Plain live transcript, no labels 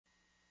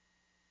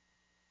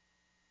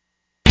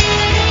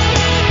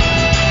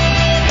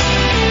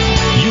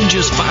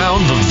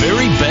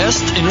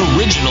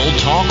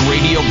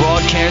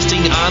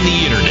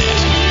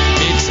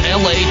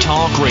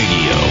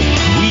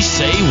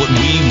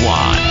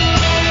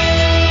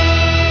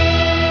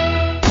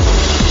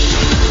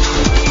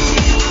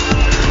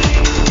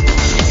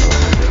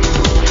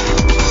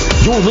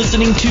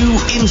listening to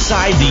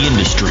Inside the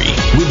Industry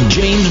with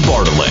James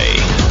Bartolet,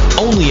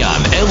 only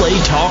on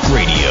LA Talk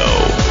Radio.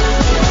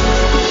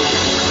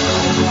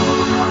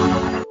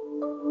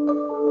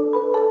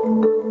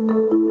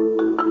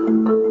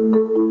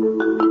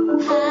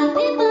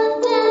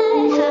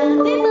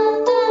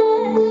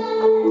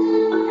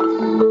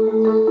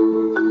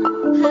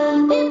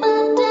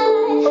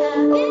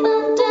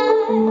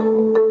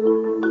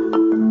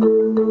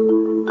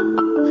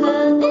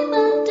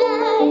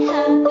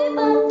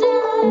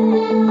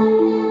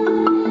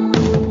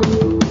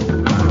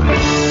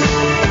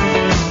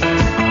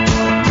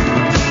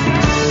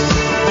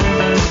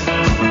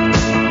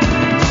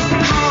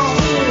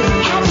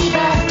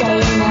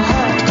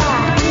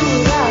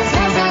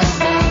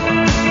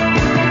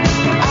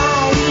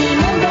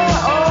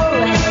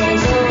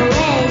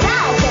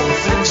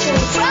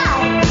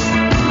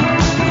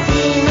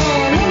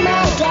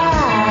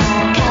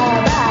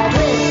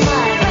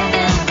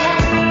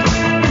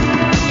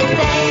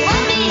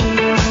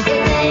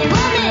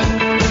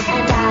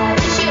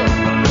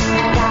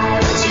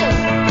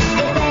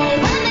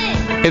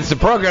 It's the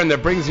program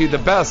that brings you the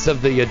best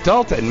of the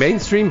adult and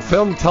mainstream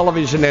film,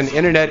 television, and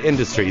internet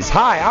industries.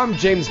 Hi, I'm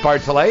James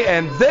Bartolet,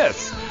 and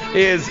this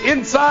is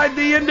Inside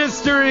the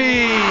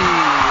Industry.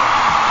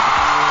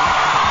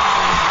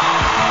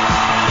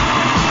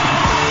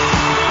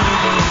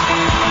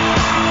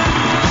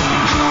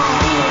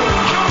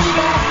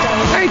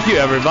 Thank you,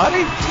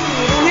 everybody.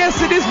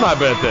 Yes, it is my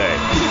birthday.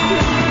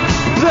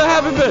 So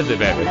happy birthday,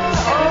 baby.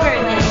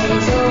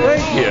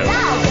 Thank you.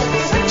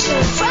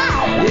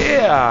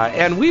 Yeah,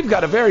 and we've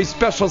got a very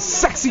special,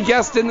 sexy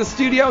guest in the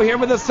studio here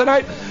with us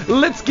tonight.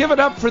 Let's give it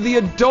up for the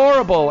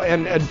adorable,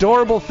 and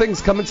adorable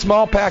things come in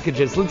small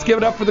packages. Let's give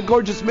it up for the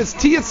gorgeous Miss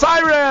Tia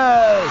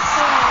Cyrus.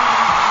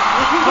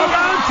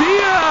 Hello,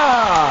 Tia.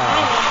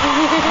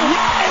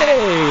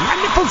 Yay, my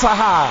nipples are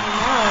high.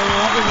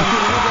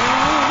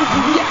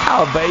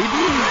 Yeah,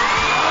 baby.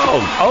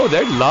 Oh,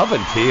 they're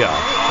loving Tia.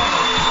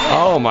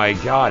 Oh, my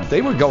God.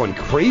 They were going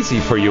crazy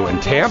for you in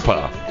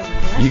Tampa.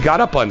 You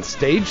got up on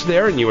stage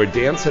there and you were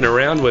dancing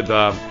around with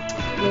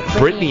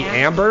Brittany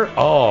Amber.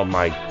 Oh,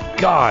 my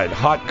God.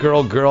 Hot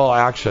girl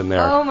action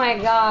there. Oh, my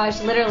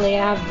gosh. Literally,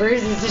 I have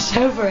bruises to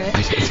show for it.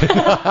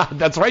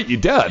 That's right. You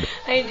did.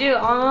 I do.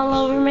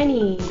 All over my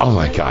knees. Oh,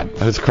 my God.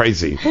 That was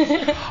crazy.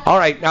 All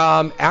right.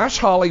 Ash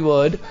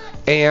Hollywood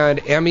and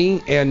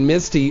Emmy and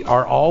Misty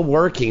are all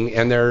working,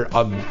 and they're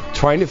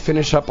trying to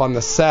finish up on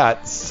the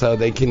set so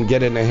they can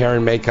get into hair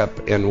and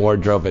makeup and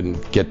wardrobe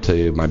and get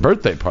to my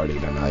birthday party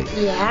tonight.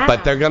 Yeah.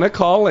 But they're going to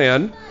call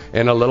in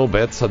a little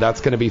bit, so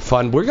that's going to be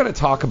fun. We're going to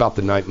talk about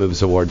the Night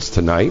Moves Awards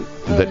tonight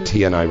that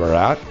Tia and I were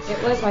at.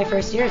 It was my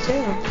first year,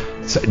 too.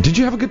 So, did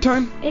you have a good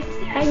time? I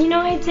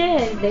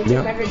did. They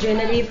took my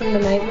virginity from the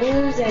Night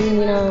Moves, and,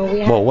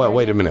 we had... Well,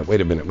 wait a minute.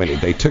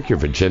 They took your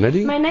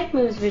virginity? My Night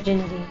Moves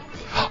virginity.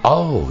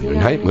 Oh, your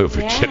Night Move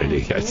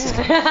virginity. Yes.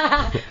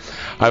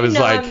 I was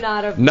like,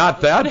 not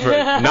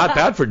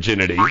that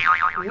virginity.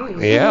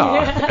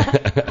 Yeah.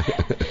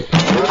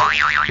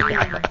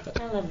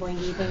 I love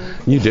boingy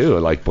things. You do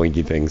like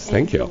boingy things.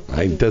 Thank you.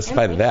 I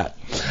decided that.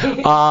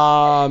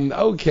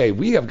 Okay,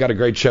 we have got a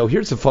great show.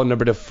 Here's the phone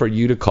number for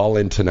you to call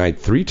in tonight,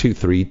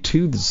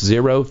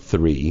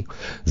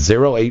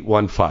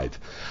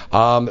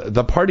 323-203-0815.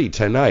 The party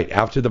tonight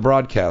after the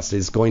broadcast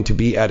is going to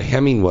be at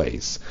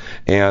Hemingway's,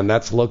 and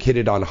that's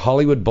located on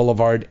Hollywood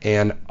Boulevard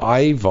and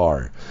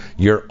Ivar.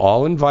 You're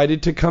all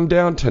invited to come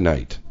down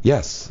tonight.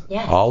 Yes.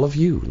 All of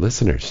you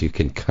listeners, you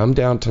can come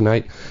down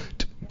tonight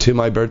to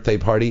my birthday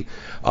party.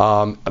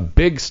 A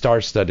big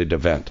star-studded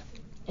event.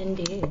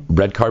 Indeed.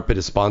 Red carpet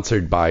is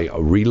sponsored by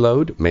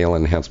Reload, male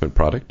enhancement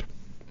product.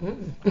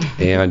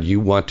 And you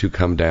want to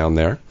come down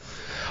there.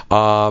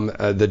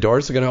 The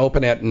doors are going to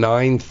open at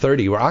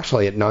 9:30. We're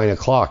actually at 9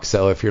 o'clock.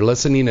 So if you're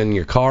listening in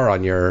your car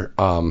on your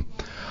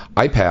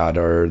iPad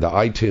or the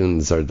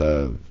iTunes or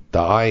the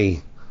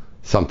i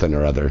something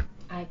or other.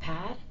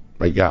 iPad?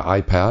 Right, yeah,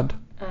 iPad.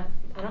 I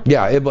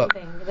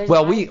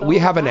don't we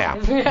have an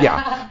app.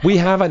 Yeah, we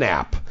have an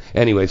app.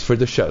 Anyways, for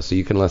the show, so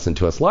you can listen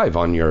to us live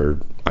on your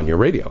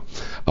radio,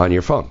 on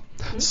your phone.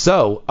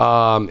 So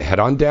head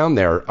on down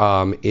there.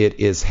 It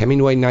is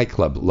Hemingway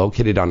Nightclub,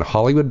 located on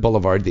Hollywood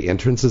Boulevard. The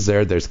entrance is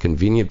there. There's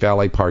convenient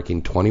valet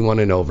parking, 21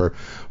 and over,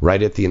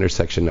 right at the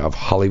intersection of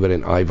Hollywood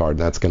and Ivar. And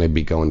that's going to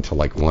be going to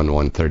like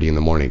 1:30 in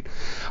the morning.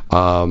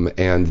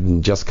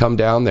 And just come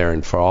down there.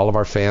 And for all of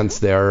our fans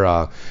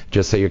there,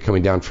 just say you're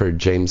coming down for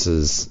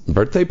James's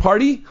birthday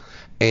party.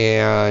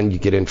 And you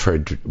get in for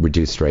a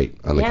reduced rate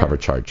on the cover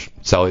charge.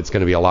 So it's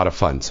going to be a lot of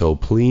fun. So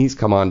please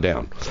come on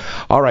down.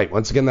 All right.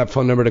 Once again, that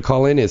phone number to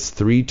call in is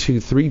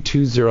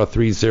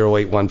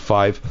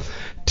 323-203-0815.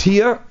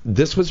 Tia,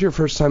 this was your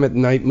first time at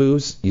Night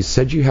Moves. You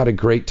said you had a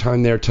great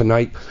time there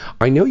tonight.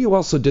 I know you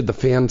also did the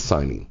fan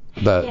signing,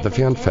 the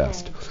Fan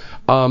Fest.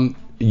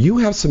 You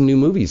have some new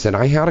movies, and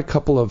I had a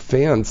couple of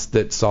fans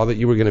that saw that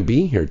you were going to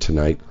be here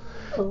tonight.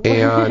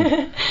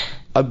 And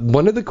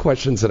one of the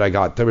questions that I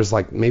got, there was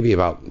like maybe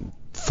about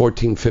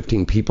 14,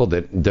 15 people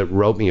that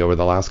wrote me over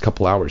the last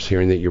couple hours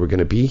hearing that you were going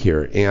to be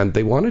here. And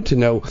they wanted to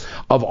know,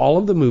 of all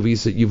of the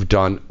movies that you've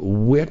done,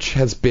 which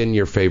has been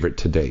your favorite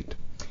to date?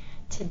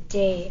 To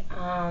date,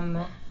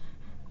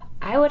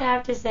 I would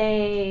have to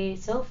say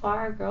so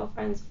far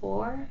Girlfriends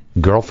 4.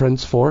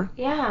 Girlfriends 4?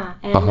 Yeah,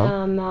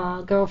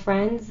 and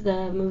Girlfriends,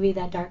 the movie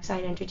that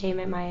Darkside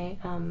Entertainment, my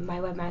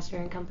webmaster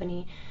and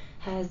company,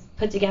 has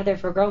put together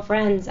for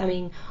Girlfriends. I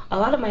mean, a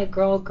lot of my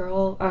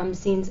girl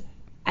scenes,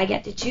 I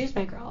get to choose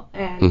my girl,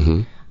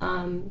 and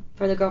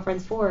for the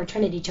Girlfriends 4,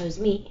 Trinity chose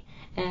me,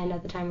 and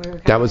at the time we were.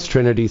 That was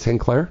Trinity St.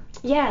 Clair?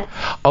 Yeah.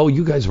 Oh,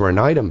 you guys were an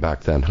item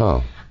back then,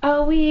 huh?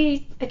 Oh,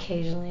 we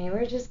occasionally.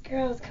 We're just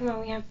girls. Come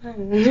on, we have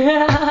fun.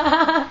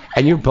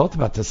 And you're both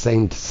about the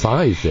same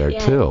size there,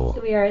 too.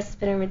 We are a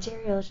spinner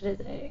material,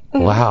 should I say.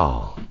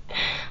 Wow.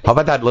 How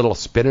about that little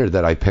spinner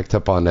that I picked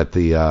up on at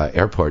the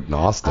airport in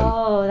Austin?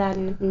 Oh,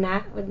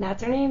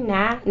 that's her name?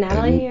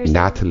 Natalie or something?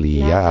 Natalie,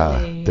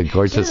 yeah. The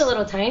gorgeous. She was a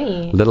little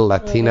tiny. Little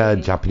Latina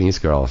Japanese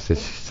girl. She's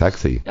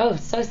sexy. Oh,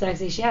 so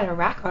sexy. She had a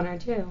rack on her,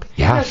 too.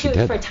 Yeah, she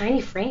did. For a tiny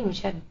frame,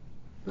 she had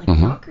like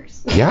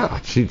knockers. Yeah,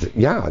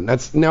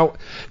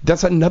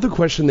 that's another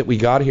question that we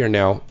got here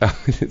now.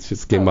 It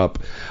just came up.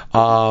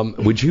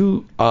 Would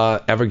you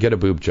ever get a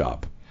boob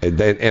job? And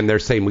they're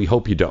saying we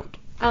hope you don't.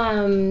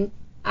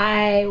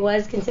 I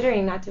was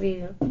considering, not to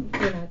be,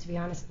 to be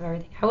honest with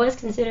everything. I was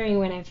considering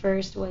when I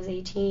first was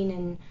 18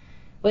 and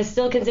was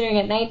still considering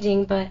at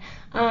 19, but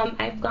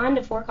I've gone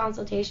to 4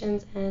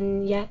 consultations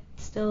and yet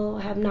still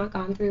have not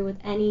gone through with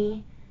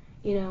any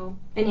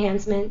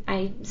enhancement.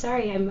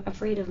 I'm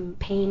afraid of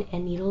pain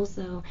and needles,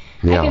 so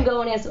I can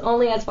go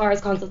only as far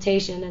as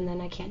consultation, and then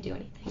I can't do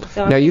anything.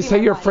 So now you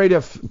say you're afraid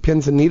of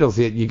pins and needles,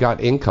 yet you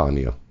got ink on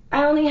you.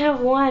 I only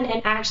have one,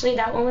 and actually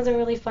that one was a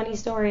really funny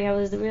story. I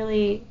was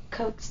really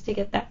coaxed to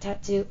get that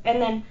tattoo, and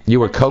then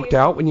you were coked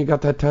out when you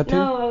got that tattoo?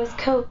 No, I was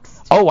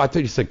coaxed. Oh, I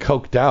thought you said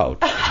coked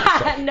out.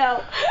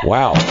 No.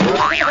 Wow.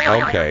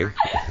 Okay.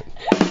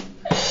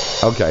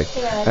 Okay.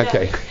 Yeah,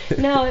 okay.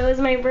 No, it was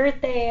my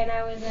birthday, and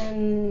I was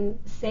in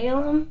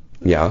Salem.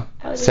 Yeah.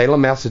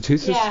 Salem,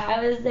 Massachusetts? Yeah,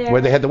 I was there.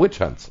 Where they had the witch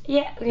hunts.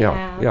 Yeah.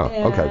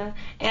 Okay.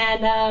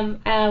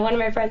 And one of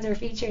my friends were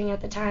featuring at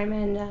the time,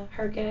 and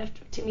her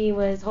gift to me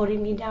was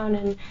holding me down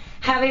and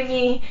having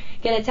me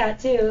get a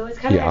tattoo. It was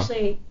kind of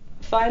actually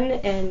fun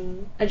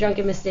and a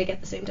drunken mistake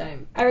at the same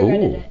time. I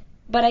regretted it,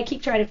 but I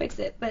keep trying to fix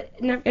it. But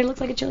it looks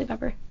like a chili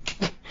pepper.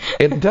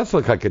 It does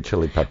look like a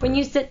chili pepper. When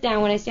you sit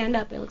down, when I stand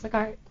up, it looks like a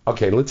heart.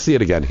 Okay, let's see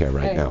it again here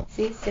right now.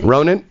 See,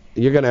 Ronan,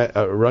 you're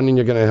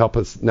gonna help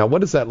us. Now,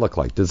 what does that look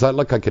like? Does that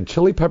look like a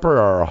chili pepper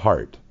or a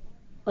heart?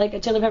 Like a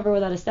chili pepper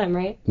without a stem,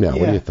 right? Yeah.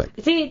 What do you think?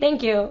 See,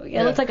 thank you.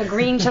 It looks like a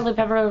green chili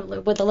pepper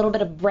with a little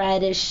bit of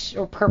reddish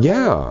or purple.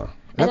 Yeah,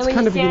 that's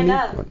kind of a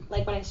unique one.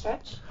 Like when I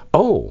stretch.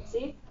 Oh.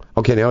 See?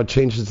 Okay, now it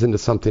changes into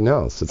something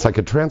else. It's like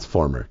a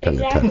transformer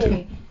kind of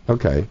tattoo.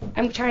 Okay.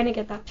 I'm trying to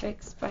get that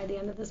fixed by the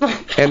end of this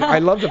month. And I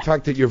love the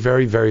fact that you're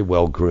very, very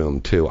well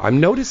groomed too. I'm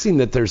noticing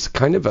that there's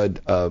kind of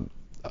a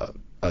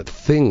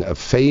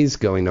phase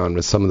going on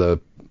with some of the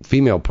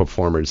female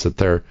performers that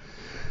they're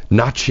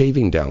not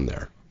shaving down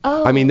there.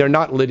 Oh. I mean, they're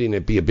not letting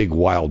it be a big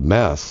wild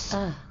mess,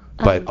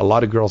 but a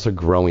lot of girls are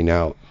growing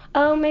out.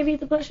 Oh, maybe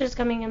the bush is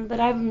coming in,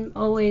 but I've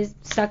always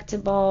stuck to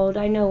bald.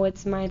 I know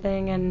it's my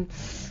thing, and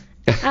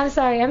I'm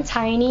sorry, I'm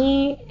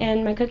tiny,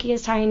 and my cookie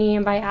is tiny,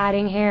 and by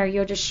adding hair,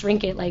 you'll just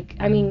shrink it. Like,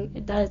 I mean,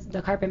 it does.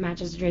 The carpet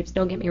matches the drapes,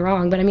 don't get me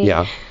wrong, but I mean...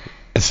 Yeah.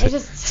 It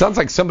just... Sounds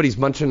like somebody's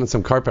munching on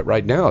some carpet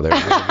right now.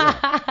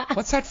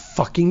 What's that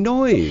fucking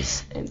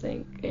noise? I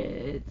think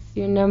it's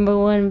your number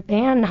one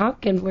fan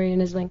honking for you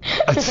in his wing.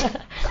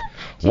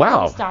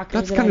 Wow,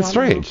 that's kind of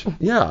strange.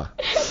 Yeah.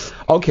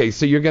 Okay,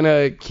 so you're going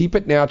to keep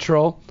it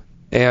natural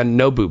and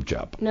no boob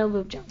job. No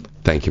boob job.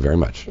 Thank you very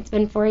much. It's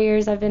been 4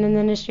 years I've been in the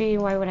industry.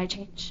 Why would I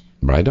change?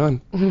 Right on.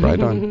 Right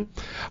on.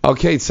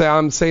 Okay, so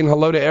I'm saying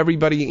hello to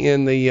everybody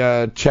in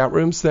the chat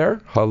rooms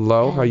there.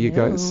 Hello. How are you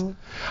guys?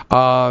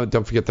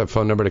 Don't forget that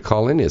phone number to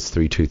call in is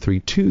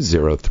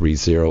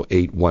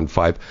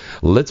 323-203-0815.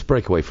 Let's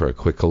break away for a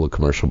quick little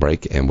commercial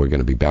break, and we're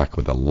going to be back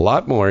with a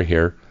lot more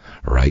here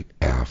right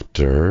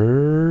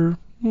after...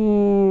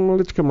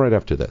 let's come right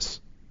after this.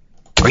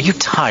 Are you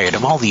tired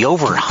of all the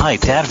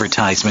overhyped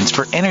advertisements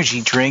for energy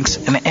drinks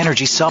and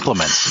energy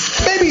supplements?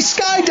 Maybe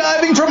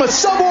skydiving from a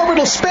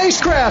suborbital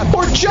spacecraft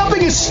or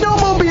jumping a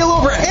snowmobile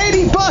over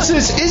 80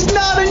 buses is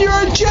not in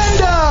your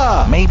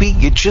agenda! Maybe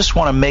you just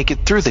want to make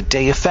it through the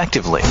day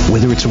effectively.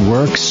 Whether it's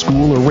work,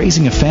 school, or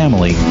raising a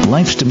family,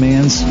 life's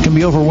demands can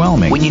be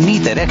overwhelming. When you need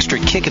that extra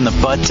kick in the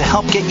butt to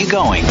help get you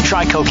going,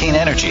 try Cocaine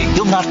Energy.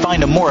 You'll not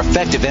find a more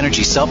effective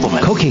energy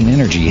supplement. Cocaine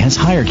Energy has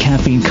higher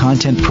caffeine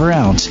content per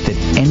ounce than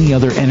any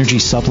other energy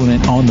supplement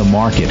supplement on the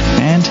market,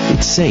 and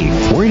it's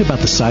safe. Worried about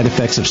the side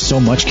effects of so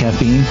much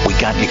caffeine? We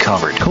got you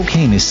covered.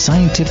 Cocaine is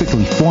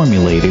scientifically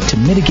formulated to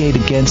mitigate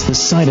against the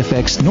side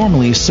effects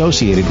normally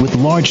associated with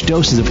large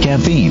doses of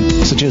caffeine,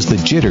 such as the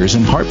jitters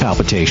and heart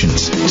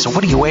palpitations. So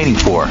what are you waiting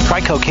for?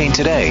 Try cocaine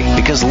today,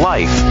 because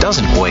life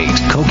doesn't wait.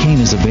 Cocaine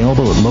is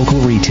available at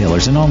local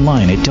retailers and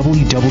online at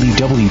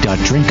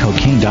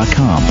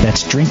www.drinkcocaine.com.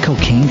 That's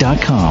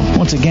drinkcocaine.com.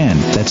 Once again,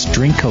 that's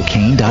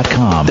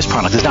drinkcocaine.com. This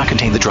product does not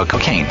contain the drug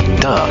cocaine.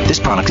 Duh.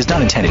 This product is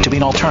not intended to be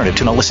an alternative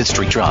to an illicit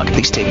street drug.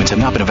 These statements have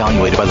not been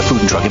evaluated by the Food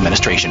and Drug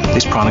Administration.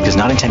 This product is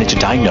not intended to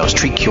diagnose,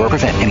 treat, cure, or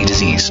prevent any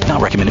disease.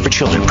 Not recommended for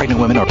children, pregnant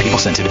women, or people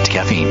sensitive to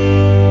caffeine.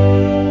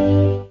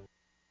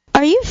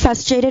 Are you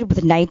frustrated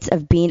with nights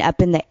of being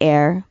up in the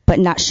air, but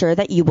not sure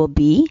that you will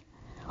be?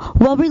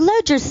 Well,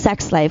 reload your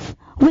sex life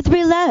with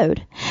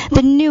Reload,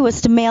 the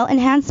newest male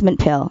enhancement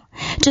pill.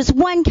 Just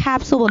one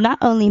capsule will not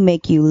only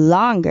make you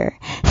longer,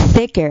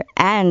 thicker,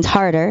 and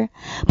harder,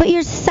 but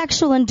your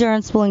sexual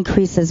endurance will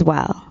increase as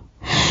well.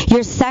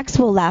 Your sex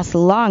will last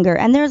longer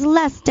and there's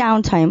less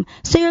downtime,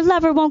 so your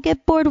lover won't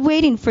get bored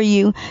waiting for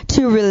you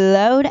to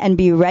reload and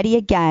be ready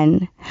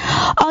again.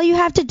 All you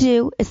have to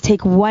do is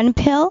take one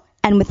pill,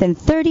 and within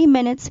 30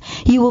 minutes,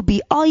 you will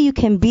be all you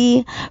can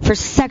be for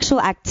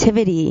sexual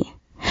activity.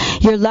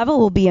 Your lover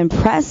will be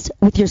impressed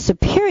with your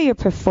superior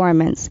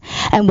performance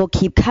and will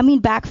keep coming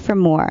back for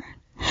more.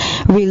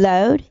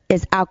 Reload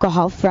is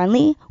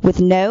alcohol-friendly with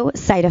no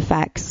side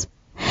effects.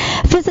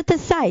 Visit the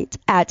site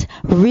at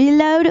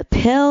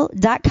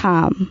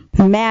reloadpill.com.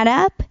 Man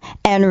up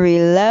and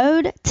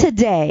reload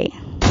today.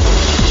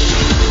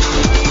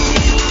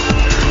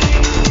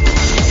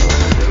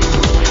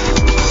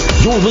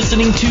 You're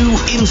listening to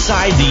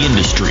Inside the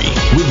Industry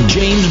with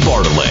James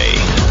Bartolet,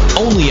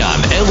 only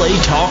on LA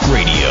Talk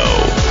Radio.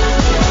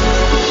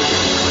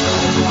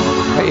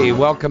 Hey,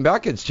 welcome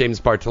back. It's James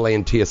Bartolet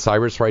and Tia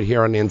Cyrus right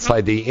here on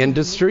Inside the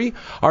Industry.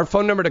 Our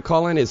phone number to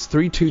call in is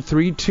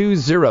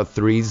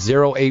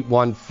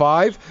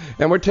 323-203-0815.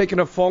 And we're taking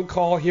a phone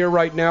call here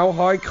right now.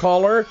 Hi,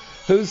 caller.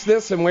 Who's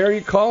this and where are you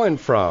calling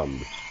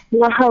from?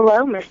 Well,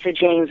 hello, Mr.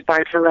 James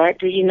Bartolet.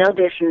 Do you know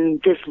this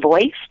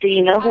voice? Do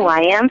you know who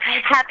I am?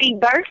 Happy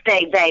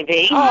birthday,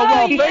 baby. Oh,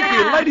 well, thank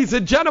you. Ladies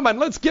and gentlemen,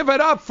 let's give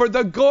it up for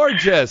the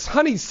gorgeous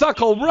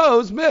honeysuckle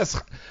rose Miss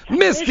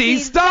Misty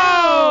Stone.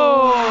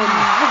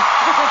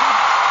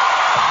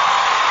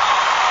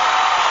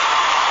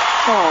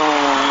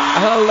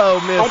 Hello,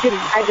 Misty.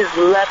 I just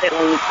love it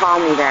when you call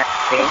me that.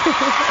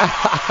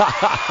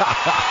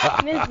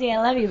 Misty,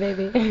 I love you,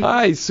 baby.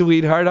 Hi,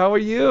 sweetheart. How are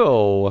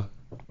you?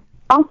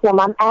 Awesome.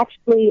 I'm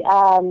actually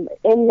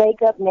in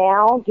makeup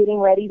now, getting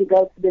ready to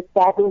go to this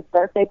fabulous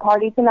birthday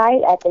party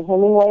tonight at the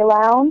Hemingway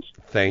Lounge.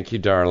 Thank you,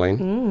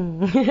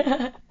 darling.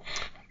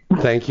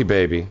 Thank you,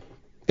 baby.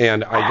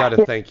 And I got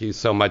to thank you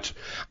so much.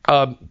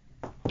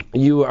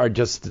 You are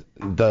just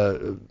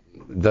the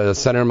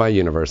center of my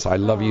universe. I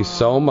love you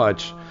so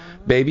much,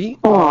 baby.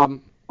 We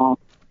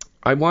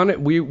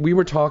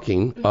were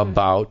talking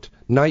about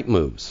night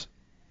moves.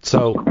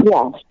 So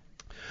yes.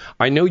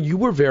 I know you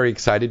were very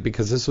excited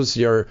because this was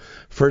your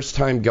first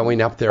time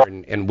going up there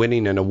and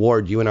winning an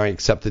award. You and I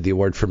accepted the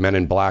award for Men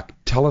in Black.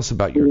 Tell us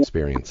about your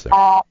experience there.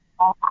 I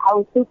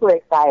was super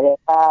excited.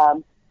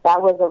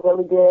 That was a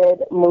really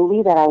good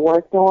movie that I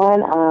worked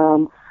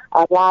on.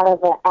 A lot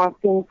of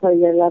acting for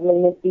your lovely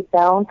Misty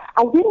Stone.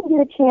 I didn't get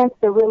a chance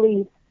to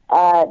really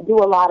do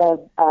a lot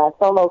of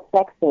solo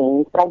sex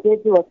scenes, but I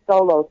did do a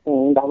solo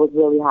scene that was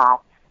really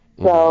hot.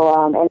 So,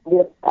 and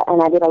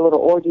I did a little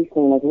orgy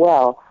scene as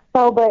well.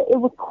 So, but it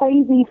was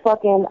crazy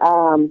fucking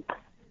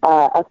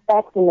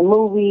effects in the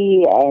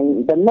movie,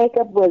 and the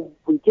makeup was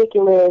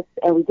ridiculous,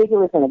 and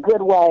ridiculous in a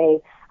good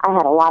way. I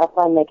had a lot of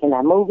fun making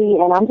that movie,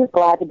 and I'm just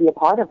glad to be a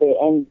part of it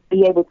and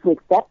be able to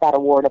accept that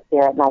award up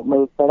there at Night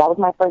Moves. So that was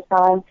my first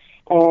time,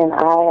 and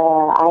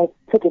I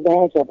took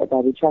advantage of it,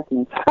 baby. Trust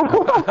me.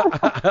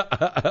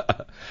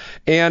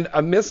 And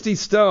Misty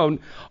Stone,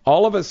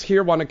 all of us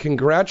here want to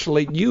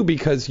congratulate you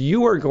because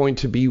you are going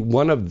to be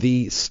one of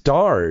the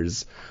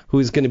stars who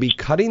is going to be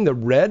cutting the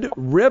red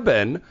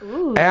ribbon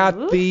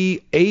at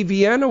the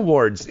AVN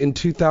Awards in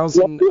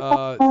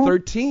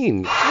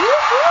 2013.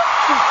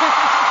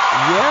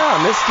 Yeah,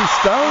 Misty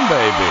Stone,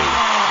 baby.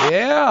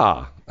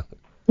 Yeah.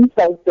 I'm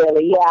so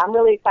silly. Yeah, I'm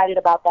really excited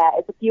about that.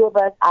 It's a few of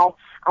us. I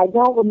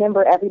don't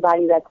remember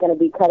everybody that's going to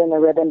be cutting the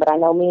ribbon, but I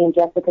know me and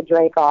Jessica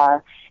Drake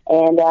are,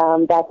 and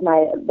that's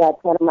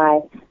one of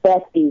my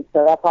besties.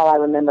 So that's all I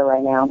remember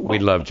right now. We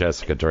love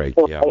Jessica Drake.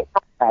 Yeah.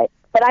 Right.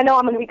 But I know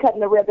I'm going to be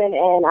cutting the ribbon,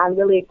 and I'm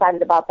really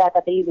excited about that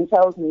they even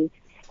chose me.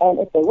 And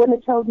if they wouldn't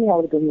have chosen me, I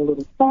would have been a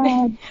little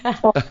sad.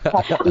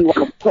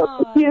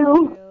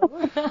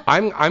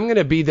 I'm going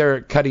to be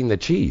there cutting the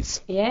cheese.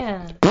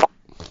 Yeah.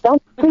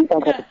 Please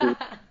don't cut the cheese.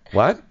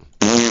 What?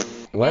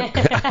 What?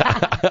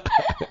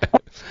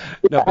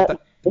 No,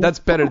 but that's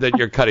better that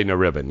you're cutting a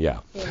ribbon. Yeah.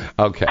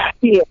 Okay.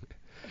 Yeah.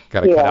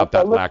 Got to cut out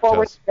that look lactose.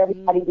 Forward to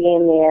everybody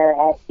being there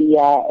at the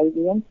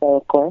AVN show,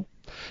 of course.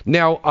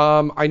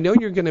 Now, I know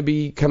you're going to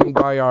be coming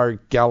by our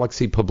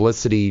Galaxy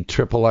Publicity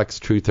XXX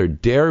Truth or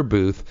Dare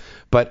booth,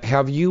 but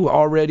have you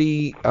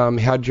already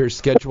had your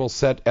schedule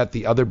set at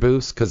the other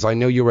booths? Because I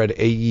know you were at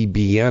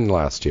AEBN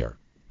last year.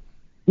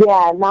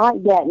 Yeah, not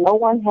yet. No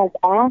one has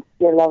asked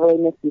your lovely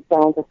Misty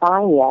Stone to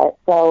sign yet.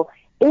 So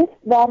if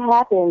that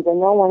happens and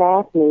no one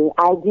asks me,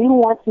 I do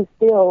want to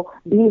still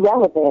be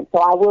relevant. So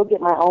I will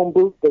get my own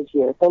booth this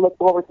year. So look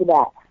forward to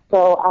that.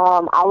 So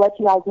I'll let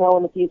you guys know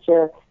in the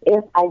future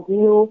if I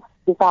do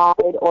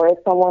decide or if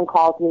someone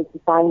calls me to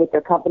sign with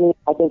their company.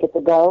 I think it's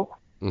a go.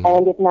 Mm-hmm.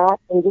 And if not,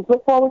 then just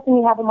look forward to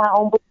me having my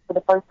own booth for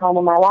the first time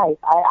in my life.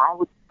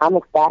 I'm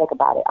ecstatic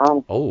about it,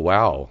 honestly. Oh,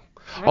 wow.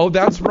 Oh,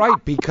 that's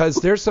right, because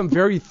there's some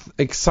very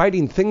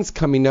exciting things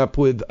coming up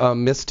with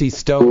Misty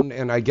Stone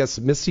and I guess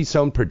Misty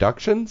Stone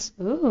Productions.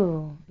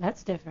 Ooh,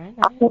 that's different.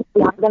 I'm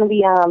going to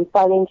be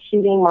starting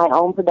shooting my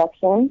own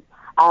production.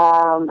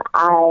 I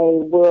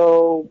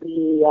will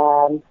be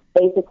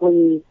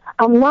basically,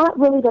 I'm not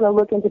really going to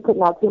look into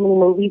putting out too many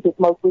movies. It's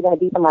mostly going to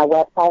be for my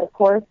website, of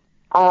course.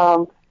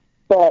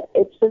 But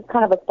it's just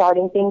kind of a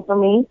starting thing for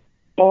me.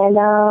 And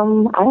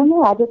I don't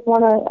know. I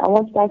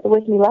want you guys to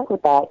wish me luck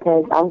with that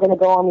because I'm going to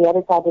go on the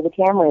other side of the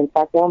camera and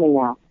start filming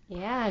now.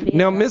 Yeah.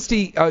 Now,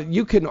 Misty,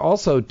 you can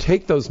also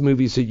take those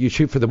movies that you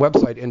shoot for the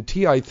website, and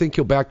Tia, I think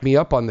you'll back me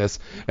up on this,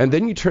 and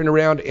then you turn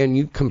around and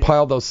you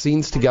compile those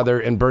scenes together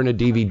and burn a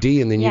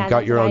DVD, and then you've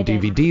got your own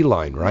DVD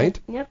line, right?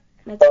 Yep.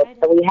 That's right.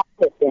 So we have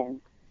it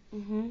then.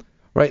 Mm-hmm.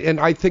 Right, and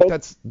I think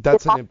that's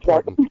an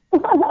important.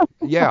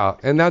 Yeah,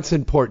 and that's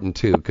important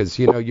too, because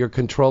you're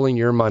controlling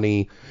your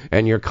money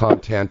and your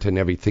content and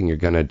everything you're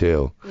going to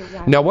do.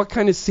 Exactly. Now, what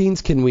kind of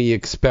scenes can we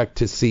expect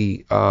to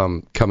see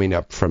coming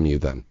up from you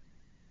then?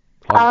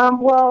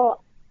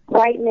 Well,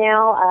 right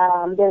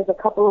now there's a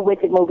couple of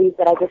Wicked movies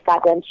that I just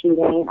got done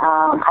shooting.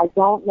 I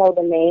don't know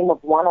the name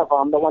of one of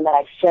them, the one that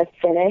I just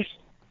finished,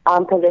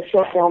 because they're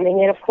still filming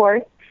it, of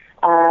course.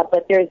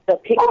 But there's the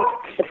Picnic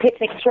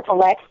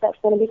XXX that's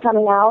going to be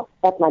coming out.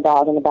 That's my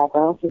dog in the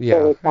background. She's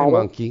really excited.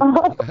 Monkey.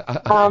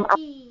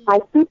 My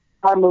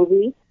Superstar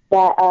movie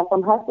that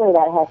from Hustler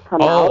that has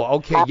come out. Oh,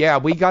 okay. Yeah,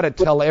 we got to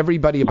tell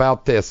everybody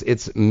about this.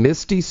 It's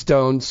Misty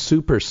Stone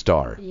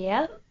Superstar.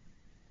 Yep.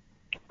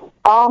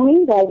 All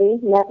me, baby.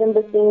 Nothing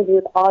but scenes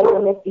with all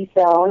your Misty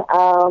Stone.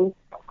 I'm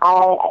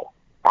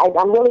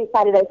really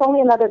excited. There's only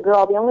another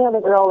girl. The only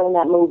other girl in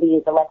that movie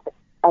is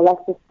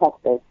Alexis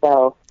Texas.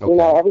 So,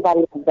 okay.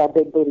 Everybody loves that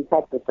big booty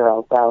Texas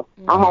girl. So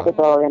I had to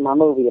throw her in my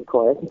movie, of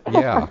course.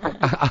 Yeah.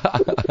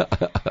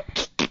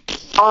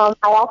 I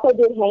also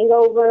did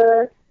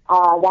Hangover.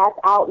 That's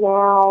out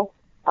now.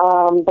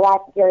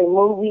 Black Scary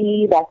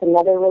Movie. That's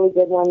another really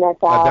good one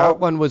that's out. That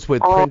one was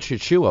with Prince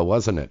Yeshua,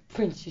 wasn't it?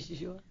 Prince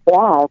Yeshua.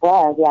 Yeah, it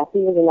was. Yeah, he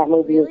was in that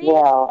movie as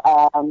well.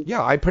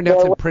 Yeah, I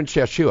pronounce it Prince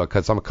Yeshua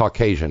because I'm a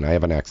Caucasian. I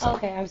have an accent.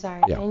 Okay, I'm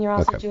sorry. Yeah. And you're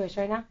also Jewish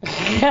right now?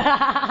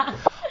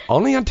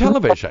 Only on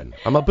television.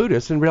 I'm a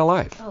Buddhist in real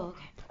life. Oh,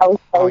 okay.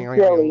 Oh, so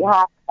silly.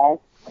 Hi.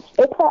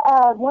 It's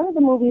one of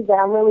the movies that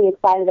I'm really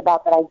excited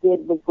about that I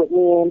did was with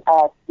me and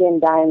Skin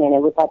Diamond.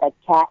 It was like a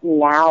Cat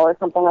Meow or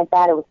something like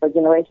that. It was for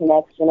Generation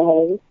X, Jenna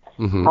Hayes.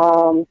 Mm-hmm.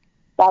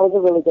 That was a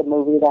really good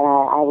movie that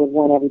I would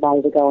want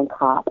everybody to go and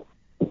cop.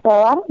 So,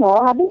 I don't know.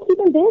 I've been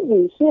keeping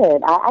busy.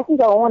 Shit. I can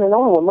go on and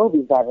on with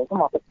movies, baby.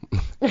 Come on.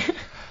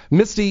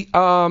 Misty,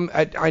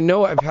 I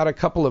know I've had a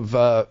couple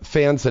of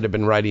fans that have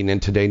been writing in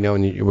today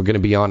knowing you were going to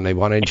be on, and I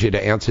wanted you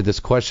to answer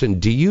this question.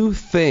 Do you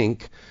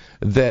think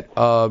that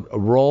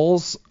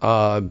roles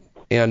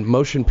and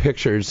motion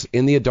pictures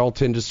in the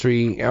adult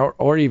industry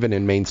or even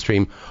in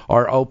mainstream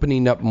are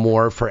opening up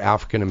more for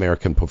African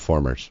American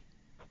performers?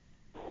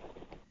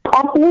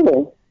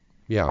 Absolutely.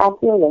 Yeah.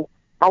 Absolutely.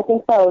 I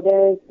think so.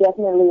 There's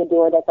definitely a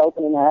door that's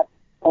opening up,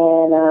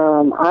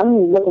 and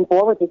I'm looking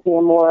forward to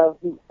seeing more of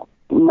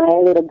my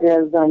little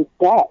girls on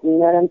set. You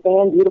know what I'm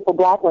saying? Beautiful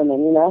black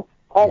women,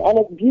 and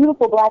it's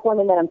beautiful black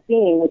women that I'm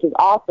seeing, which is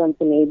awesome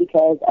to me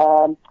because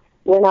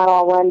we're not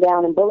all run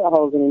down in bullet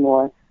holes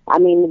anymore. I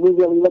mean, we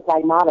really look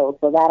like models,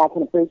 so that I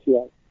can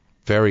appreciate.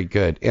 Very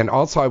good. And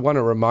also, I want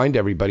to remind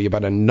everybody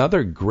about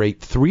another great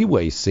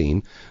three-way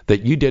scene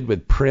that you did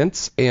with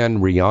Prince and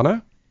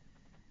Rihanna.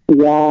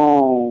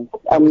 Yes,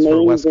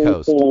 amazing West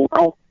Coast. Scene.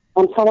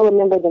 I'm trying to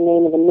remember the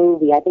name of the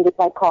movie. I think it's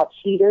called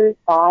Cheaters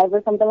 5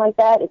 or something like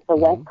that. It's for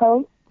West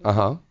Coast.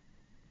 Uh-huh.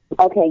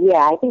 Okay,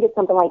 yeah, I think it's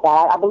something like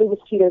that. I believe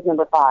it's Cheaters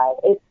number 5.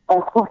 It's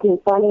a fucking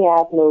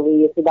funny-ass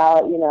movie. It's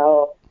about,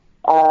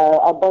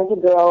 a bunch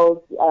of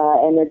girls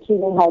and their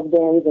cheating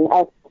husbands and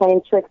us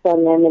playing tricks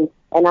on them,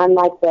 and I'm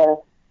like the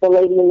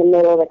lady in the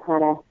middle that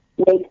kind of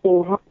makes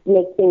things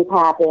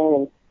happen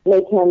and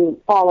make him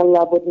fall in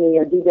love with me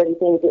or do dirty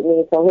things with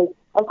me. So his,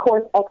 of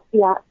course,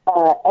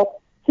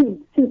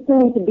 too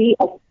soon to be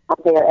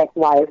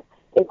ex-wife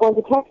is going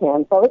to catch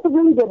him. So it's a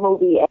really good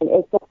movie, and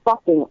it's a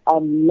fucking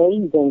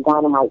amazing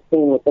dynamite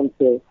scene with them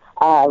two,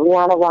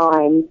 Rihanna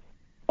Rhymes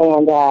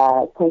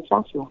and Prince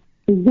Joshua.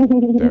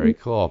 Very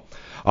cool.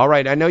 All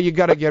right, I know you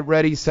got to get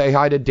ready. Say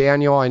hi to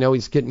Daniel. I know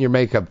he's getting your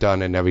makeup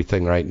done and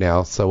everything right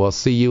now, so we'll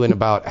see you in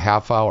about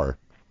half hour.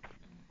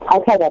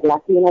 Okay, baby.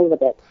 I'll see you in a little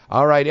bit.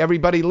 All right,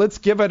 everybody, let's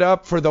give it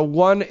up for the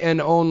one and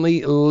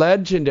only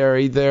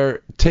legendary.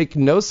 There, take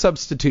no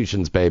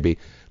substitutions, baby.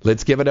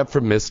 Let's give it up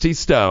for Misty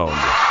Stone.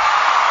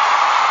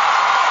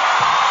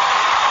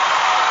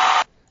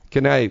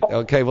 Good night.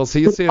 Okay, we'll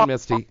see you soon,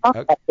 Misty.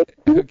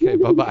 Okay,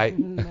 bye-bye.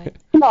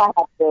 No, I have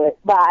to do it.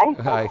 Bye.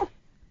 Hi.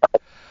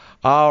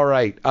 All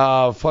right.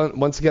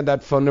 Once again,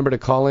 that phone number to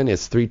call in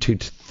is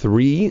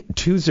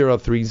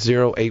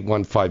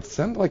 323-203-0815.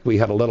 Sounded like we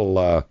had a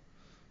little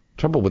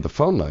trouble with the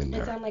phone line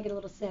there. It sounded like a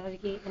little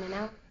staticky in and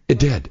out. It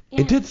did.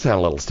 Yeah. It did sound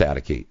a little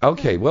staticky.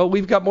 Okay, well,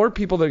 we've got more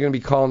people that are going to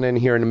be calling in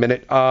here in a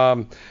minute.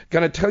 Going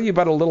to tell you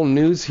about a little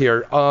news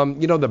here.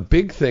 The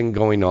big thing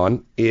going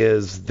on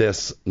is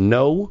this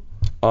no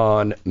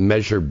on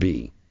Measure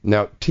B.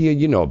 Now, Tia,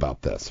 you know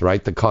about this,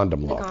 right? The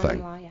condom law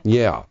thing. Law, yeah.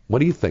 Yeah. What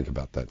do you think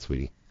about that,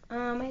 sweetie?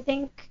 I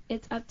think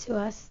it's up to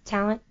us,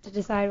 talent, to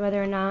decide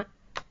whether or not.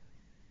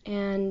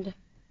 And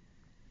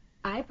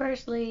I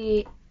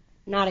personally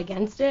not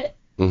against it,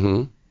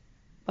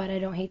 but I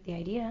don't hate the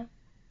idea.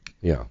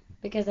 Yeah.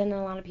 Because then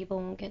a lot of people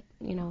won't get,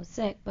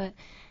 sick. But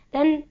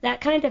then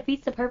that kind of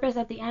defeats the purpose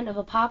at the end of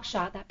a pop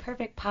shot, that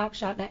perfect pop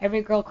shot that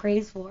every girl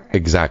craves for.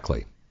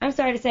 Exactly. I'm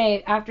sorry to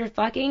say, after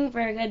fucking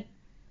for a good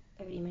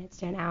 30 minutes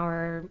to an hour,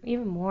 or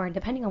even more,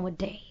 depending on what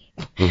day,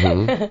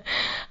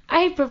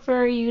 I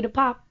prefer you to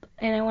pop,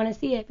 and I want to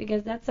see it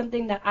because that's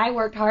something that I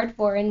worked hard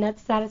for, and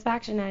that's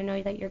satisfaction. I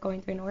know that you're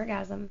going through an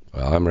orgasm.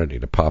 Well, I'm ready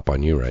to pop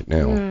on you right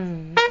now.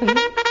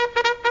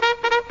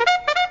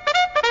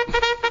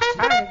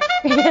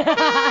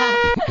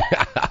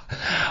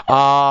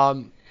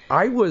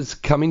 I was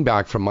coming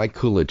back from Mike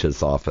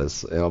Coolidge's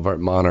office over at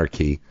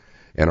Monarchy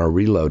and our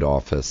Reload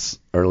office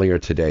earlier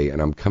today,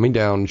 and I'm coming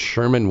down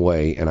Sherman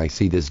Way, and I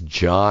see this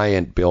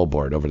giant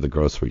billboard over the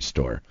grocery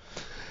store,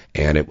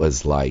 and it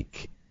was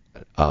like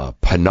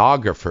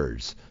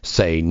pornographers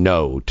say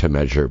no to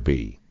Measure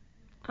B.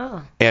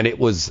 Oh. And it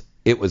was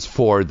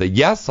for the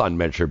yes on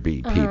Measure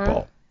B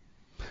people.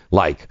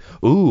 Like,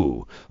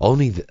 ooh,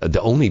 only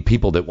the only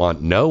people that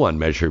want no on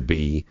Measure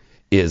B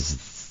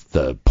is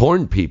the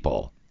porn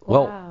people.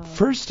 Wow. Well,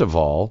 first of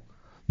all,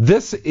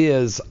 this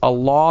is a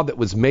law that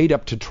was made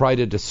up to try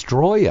to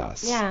destroy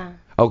us. Yeah.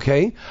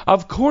 Okay?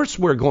 Of course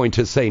we're going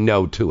to say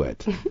no to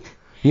it.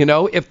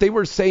 If they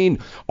were saying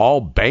all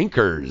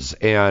bankers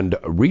and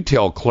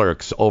retail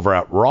clerks over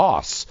at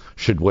Ross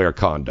should wear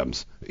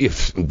condoms,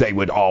 if they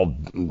would all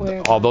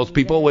those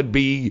people would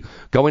be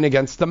going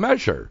against the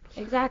measure.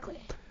 Exactly.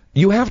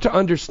 You have to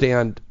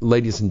understand,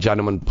 ladies and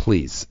gentlemen,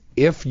 please,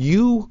 if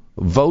you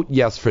vote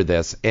yes for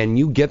this and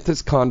you get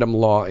this condom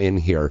law in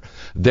here,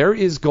 there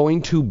is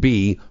going to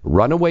be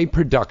runaway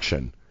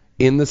production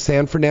in the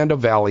San Fernando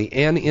Valley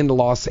and in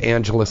Los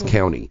Angeles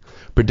County.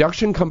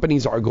 Production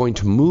companies are going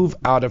to move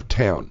out of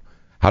town.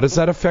 How does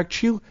that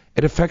affect you?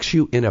 It affects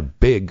you in a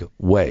big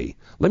way.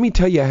 Let me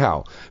tell you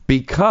how.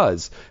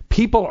 Because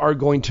people are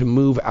going to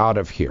move out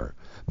of here.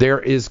 There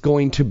is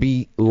going to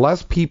be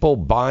less people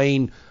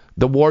buying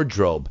the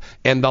wardrobe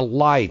and the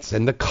lights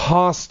and the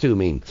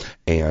costuming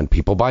and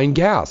people buying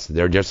gas.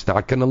 They're just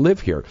not going to live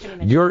here.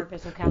 You're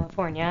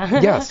California.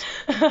 Yes.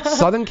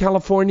 Southern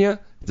California,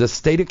 the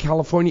state of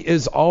California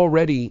is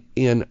already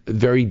in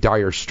very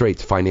dire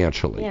straits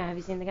financially. Yeah, have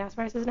you seen the gas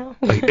prices now?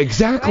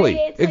 Exactly.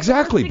 Right?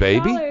 Exactly,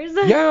 baby.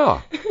 $6.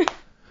 Yeah.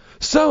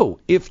 So,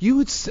 if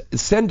you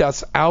send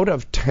us out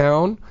of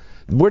town,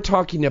 we're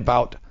talking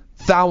about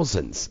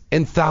thousands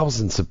and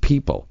thousands of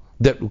people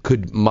that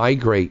could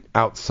migrate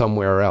out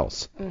somewhere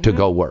else to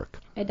go work.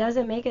 It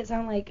doesn't make it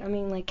sound like,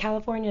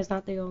 California is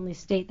not the only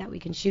state that we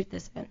can shoot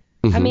this in.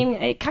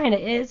 It kind of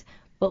is,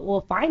 but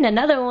we'll find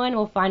another one.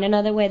 We'll find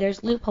another way.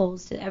 There's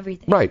loopholes to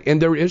everything. Right,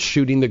 and there is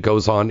shooting that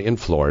goes on in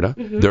Florida.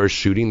 There is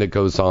shooting that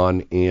goes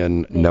on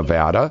in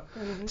Nevada,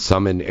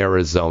 some in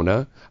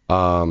Arizona.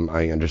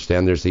 I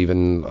understand there's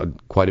even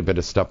quite a bit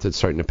of stuff that's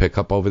starting to pick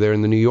up over there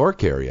in the New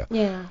York area.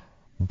 Yeah.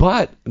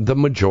 But the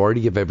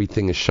majority of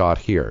everything is shot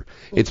here.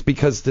 It's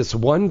because this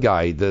one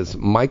guy, this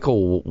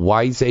Michael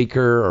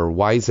Wiseacre or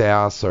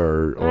Wiseass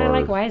or I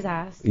like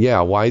Wiseass. Yeah,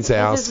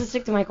 Wiseass. Let's just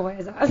stick to Michael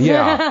Wiseass.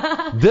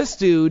 Yeah. This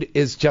dude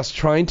is just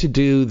trying to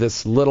do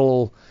this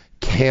little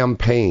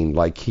campaign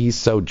like he's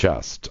so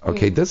just.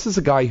 Okay, this is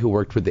a guy who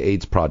worked with the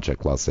AIDS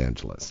Project Los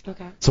Angeles.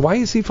 Okay. So why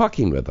is he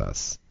fucking with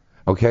us?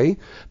 Okay?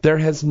 There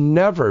has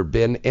never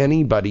been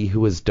anybody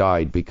who has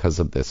died because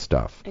of this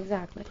stuff.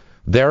 Exactly.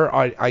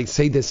 I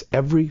say this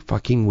every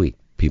fucking week,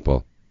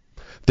 people.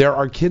 There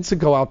are kids that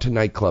go out to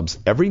nightclubs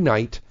every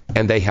night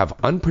and they have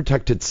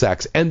unprotected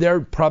sex and they're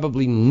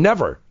probably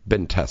never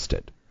been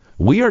tested.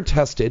 We are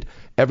tested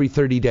every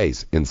 30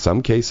 days. In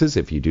some cases,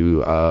 if you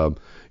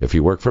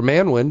work for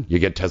Manwin, you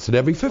get tested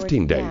every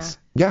 15 days.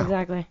 Yeah.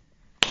 Exactly.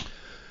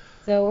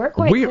 So we're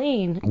quite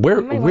clean.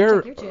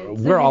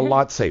 We're a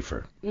lot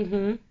safer.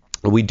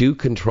 We do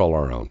control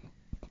our own.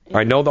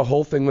 I know the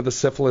whole thing with the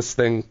syphilis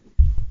thing,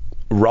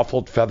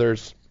 ruffled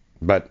feathers,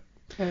 but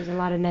there's a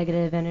lot of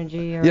negative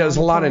energy. Yeah, there's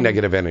a lot of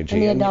negative energy.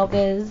 In the adult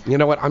biz. You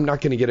know what? I'm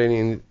not going to get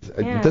any.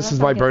 This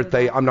is my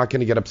birthday. I'm not going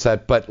to get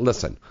upset. But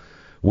listen,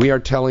 We are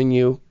telling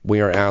you, we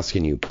are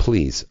asking you,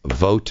 please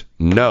vote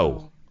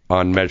no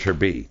on Measure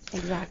B.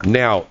 Exactly.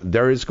 Now,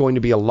 there is going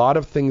to be a lot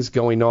of things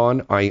going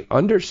on. I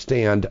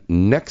understand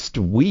next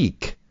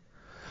week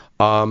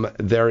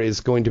there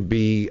is going to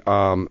be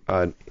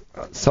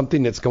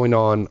something that's going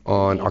on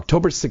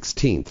October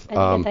 16th.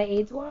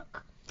 Anti-AIDS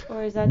walk?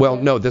 Or is that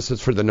no, this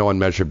is for the No on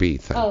Measure B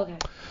thing. Oh,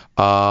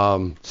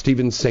 okay.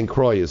 Stephen St.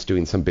 Croix is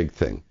doing some big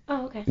thing.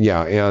 Oh, okay.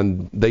 Yeah,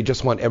 and they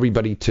just want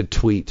everybody to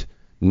tweet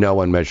no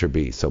on Measure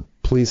B. So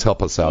please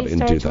help us out and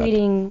do that. Start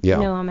tweeting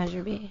no on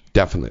Measure B.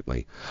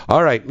 Definitely.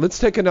 All right, let's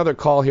take another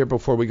call here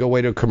before we go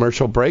away to a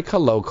commercial break.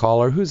 Hello,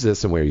 caller. Who's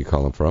this and where are you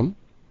calling from?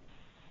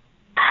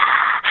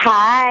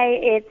 Hi,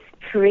 it's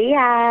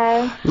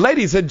Priya.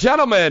 Ladies and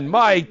gentlemen,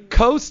 my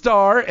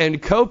co-star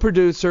and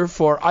co-producer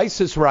for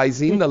Isis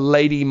Rising, the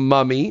Lady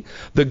Mummy,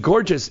 the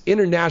gorgeous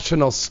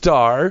international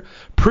star,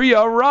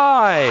 Priya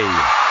Rai.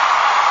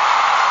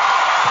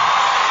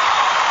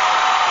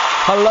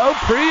 Hello,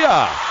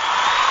 Priya.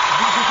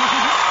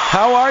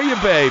 How are you,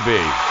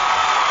 baby?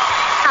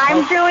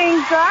 I'm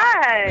doing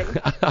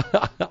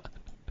good.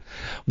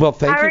 Well,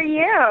 thank you. How are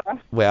you?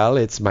 Well,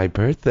 it's my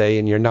birthday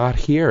and you're not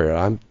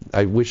here.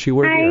 I wish you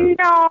were here. I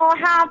know.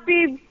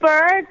 Happy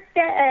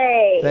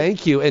birthday.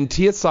 Thank you. And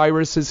Tia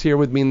Cyrus is here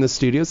with me in the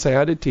studio. Say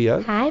hi to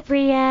Tia. Hi,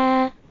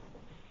 Priya.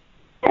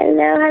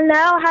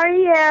 Hello. How are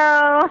you?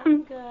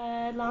 I'm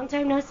good. Long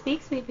time no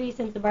speak, Sweet Pea,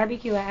 since the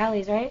barbecue at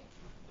Allie's, right?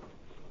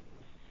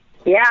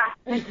 Yeah,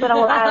 it's been a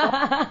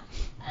while.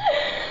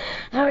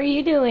 How are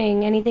you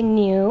doing? Anything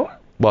new?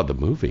 Well, the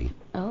movie.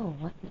 Oh,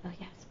 what? Oh,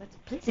 yes.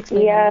 Please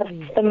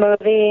explain the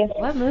movie.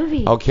 What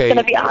movie? Okay. It's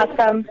going to be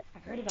awesome.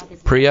 I've heard about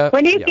this. Priya.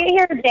 When do you get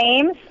here,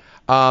 James?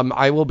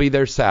 I will be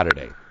there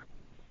Saturday.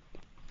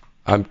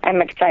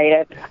 I'm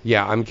excited.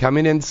 Yeah, I'm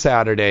coming in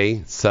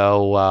Saturday,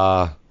 so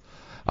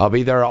I'll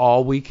be there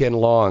all weekend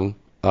long.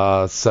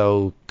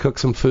 So cook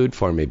some food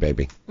for me,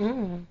 baby.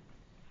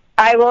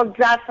 I will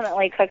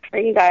definitely cook for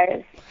you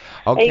guys.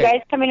 Okay. Are you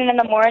guys coming in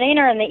the morning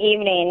or in the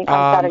evening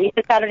on Saturday? You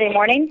said Saturday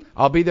morning?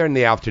 I'll be there in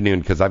the afternoon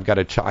because I've got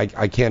to.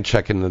 I can't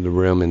check into the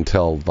room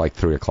until like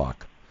 3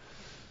 o'clock.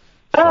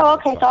 Oh,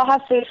 okay. So I'll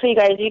have food for you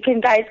guys. You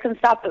guys can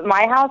stop at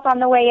my house on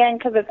the way in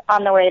because it's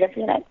on the way to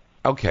Phoenix.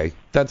 Okay,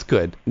 that's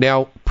good.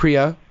 Now,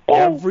 Priya,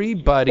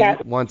 everybody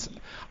wants.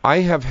 I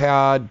have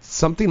had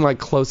something like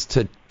close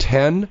to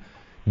 10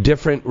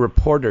 different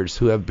reporters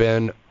who have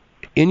been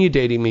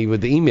inundating me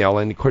with email,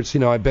 and of course,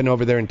 I've been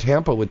over there in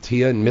Tampa with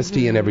Tia and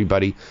Misty and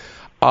everybody.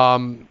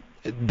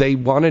 They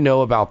want to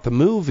know about the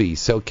movie.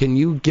 So can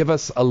you give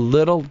us a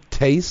little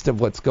taste of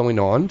what's going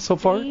on so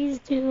far? Please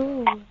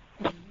do.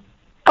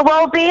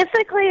 Well,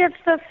 basically, it's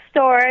the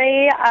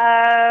story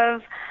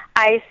of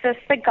Isis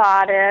the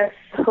goddess,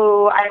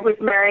 who I was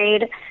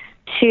married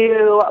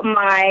to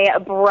my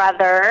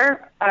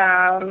brother,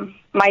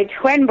 my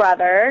twin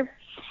brother,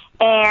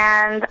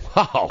 and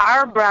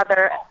our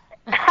brother.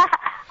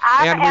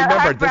 And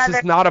remember, this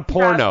is not a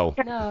porno.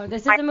 No,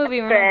 this is a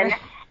movie, remember.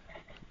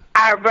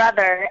 Our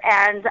brother,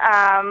 and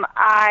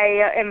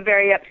I am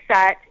very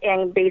upset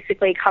and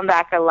basically come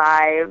back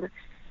alive,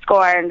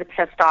 scorned,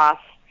 pissed off.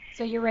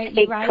 So you rise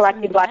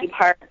collected body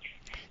parts.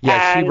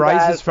 Yeah, she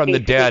rises from the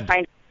dead.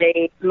 Trying to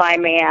save my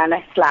man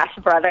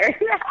 / brother.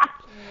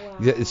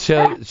 Yeah,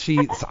 so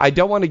I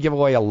don't want to give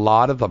away a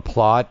lot of the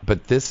plot,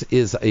 but this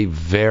is a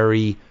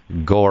very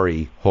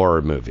gory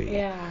horror movie.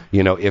 Yeah.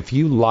 If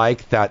you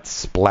like that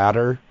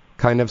splatter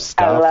kind of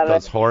stuff,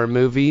 those horror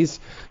movies,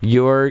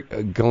 you're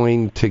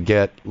going to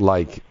get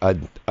like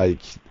an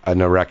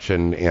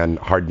erection and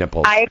hard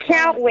nipples. I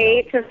can't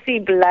wait to see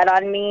blood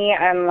on me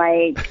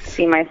and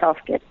see myself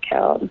get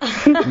killed.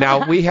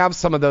 Now, we have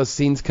some of those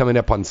scenes coming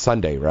up on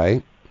Sunday,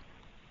 right?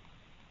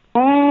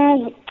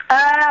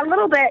 A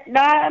little bit.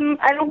 No,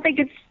 I don't think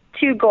it's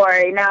too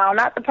gory. No,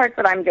 not the parts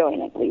that I'm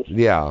doing, at least.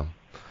 Yeah.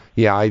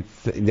 Yeah,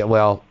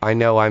 I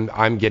know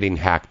I'm getting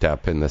hacked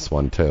up in this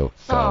one too.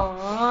 So.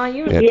 Aww,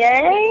 yay!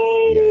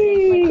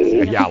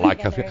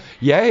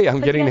 Yay!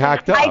 I'm getting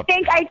hacked up. I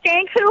think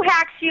who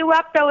hacks you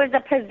up though is a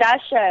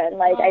possession.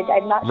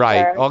 I'm not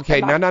right. sure. Okay.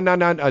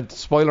 No.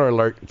 Spoiler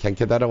alert. Can't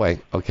give that away.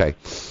 Okay.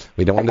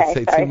 We don't want to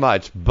say too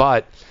much,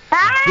 but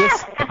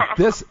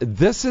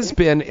this has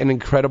been an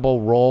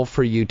incredible role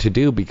for you to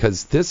do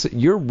because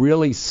you're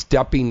really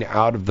stepping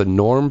out of the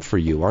norm for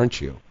you,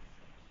 aren't you?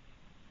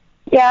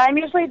 Yeah, I'm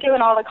usually doing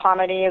all the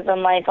comedies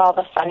and all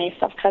the funny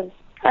stuff because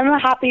I'm a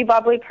happy,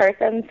 bubbly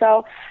person.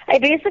 So I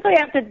basically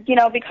have to,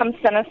 become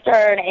sinister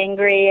and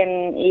angry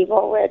and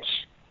evil, which,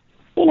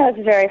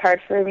 is very hard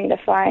for me to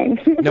find.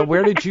 Now,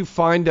 where did you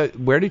find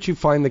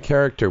the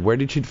character? Where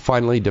did you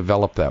finally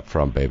develop that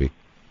from, baby?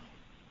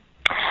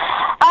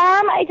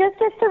 I just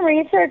did some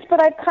research,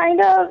 but I've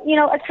kind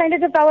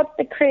of developed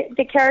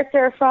the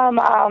character from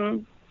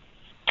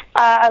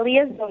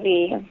Aaliyah's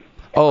movie.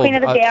 Queen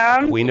of the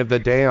Dam. Queen of the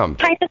Dam.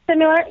 Kind of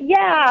similar.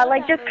 Yeah,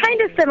 just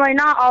kind of similar.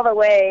 Not all the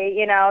way,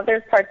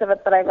 There's parts of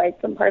it that I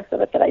liked, some parts of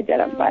it that I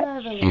didn't. But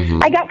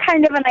I got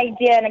kind of an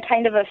idea and a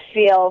kind of a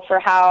feel for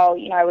how,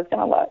 I was going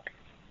to look.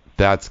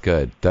 That's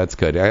good. That's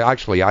good.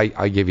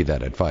 I give you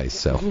that advice,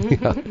 so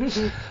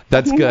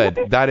that's good.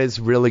 That is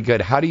really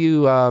good. How do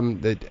you? How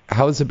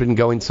has it been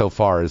going so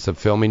far? Has the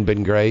filming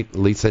been great?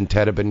 Lisa and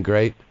Ted have been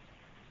great.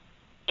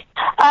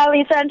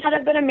 Lisa and Ted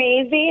have been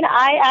amazing.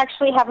 I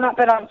actually have not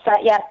been on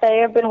set yet. They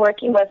have been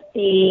working with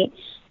the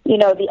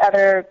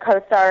other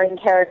co-starring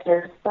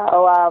characters.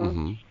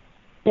 So,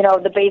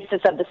 the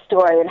basis of the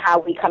story and how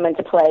we come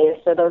into play.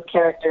 So those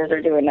characters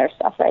are doing their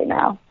stuff right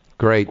now.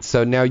 Great.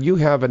 So now you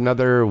have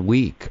another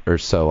week or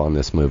so on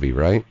this movie,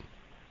 right?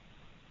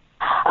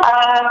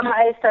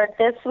 I start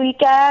this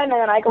weekend,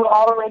 and I go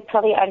all the way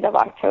till the end of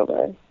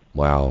October.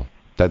 Wow.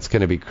 That's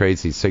going to be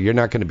crazy. So you're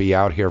not going to be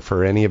out here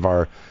for any of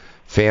our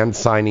fan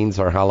signings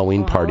or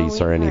Halloween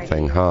parties or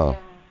anything, huh?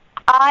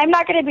 I'm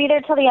not going to be there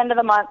till the end of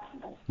the month.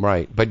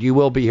 Right. But you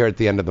will be here at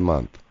the end of the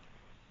month.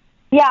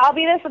 Yeah, I'll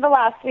be there for the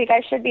last week.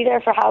 I should be there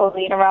for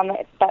Halloween around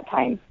that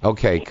time.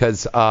 Okay,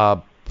 because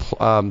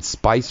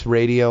Spice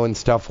Radio and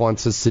stuff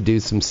wants us to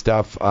do some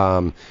stuff.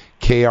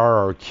 KR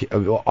or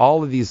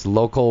all of these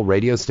local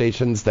radio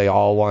stations, they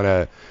all want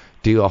to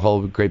do a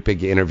whole great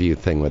big interview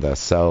thing with us.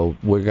 So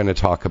we're going to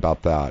talk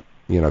about that,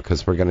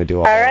 because we're going to do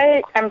all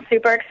right. I'm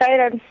super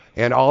excited.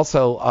 And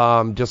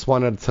also, just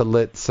wanted to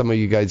let some of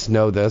you guys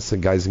know this,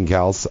 and guys and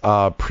gals,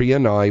 Priya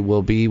and I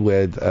will be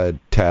with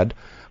Ted,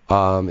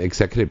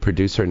 executive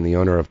producer and the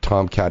owner of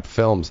Tomcat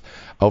Films,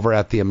 over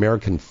at the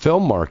American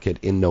Film Market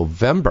in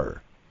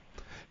November.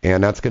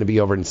 And that's going to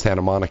be over in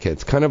Santa Monica.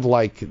 It's kind of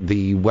like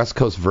the West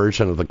Coast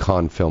version of the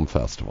Cannes Film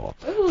Festival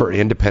for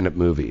independent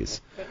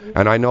movies.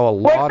 And I know a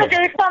lot of... What's the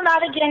date on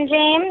that again,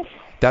 James?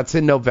 That's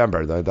in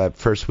November, that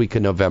first week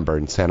of November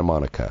in Santa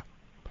Monica.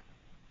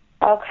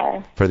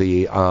 Okay. For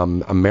the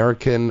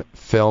American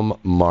Film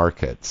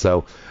Market.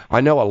 So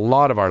I know a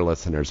lot of our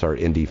listeners are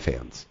indie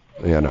fans.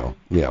 Yeah.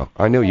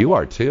 I know you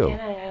are too.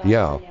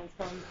 Yeah.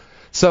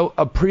 So,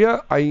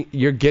 Priya,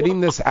 you're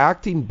getting this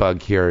acting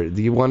bug here.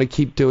 Do you want to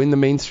keep doing the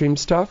mainstream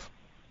stuff?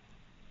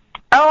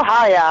 Oh,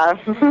 hell yeah.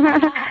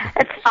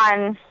 It's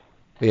fun.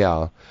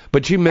 Yeah.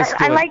 But you missed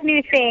I like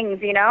new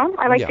things,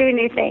 I like doing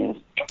new things.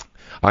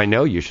 I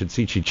know. You should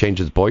see she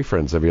changes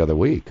boyfriends every other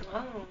week.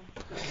 Oh.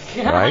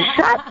 Right?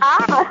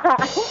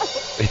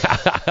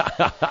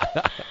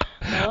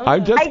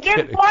 I'm just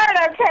kidding. Bored,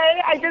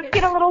 okay? I just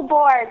get a little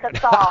bored,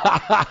 that's all.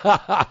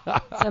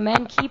 So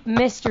men, keep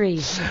mystery.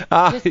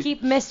 Just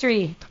keep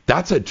mystery.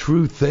 That's a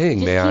true thing,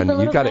 just man.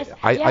 You got to.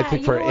 I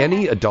think for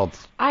any adult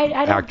I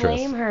don't actress,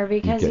 blame her,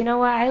 because you know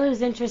what? I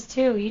lose interest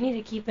too. You need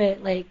to keep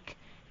it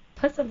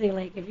put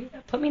something if you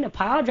put me in a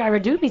pile driver,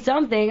 do me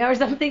something or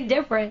something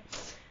different.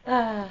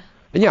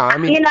 Yeah, I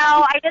mean...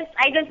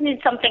 I just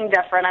need something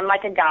different. I'm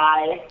like a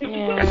guy.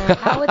 Yeah,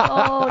 out with the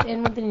old,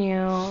 in with the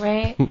new,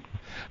 right?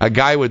 A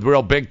guy with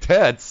real big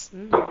tits.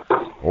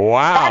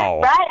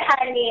 Wow. That's right,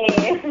 honey.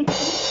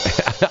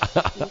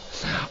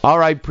 All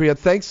right, Priya,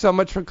 thanks so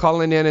much for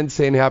calling in and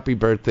saying happy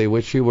birthday.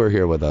 Wish you were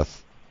here with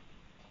us.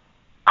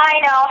 I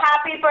know.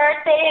 Happy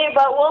birthday,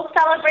 but we'll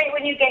celebrate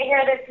when you get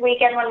here this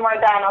weekend when we're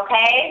done,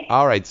 okay?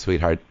 All right,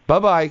 sweetheart.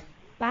 Bye-bye.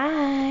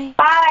 Bye.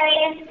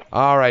 Bye.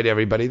 All right,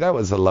 everybody. That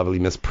was a lovely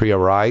Miss Priya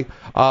Rai.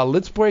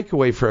 Let's break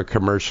away for a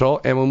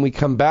commercial, and when we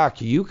come back,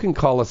 you can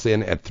call us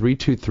in at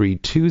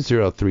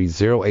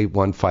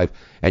 323-203-0815,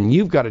 and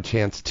you've got a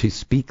chance to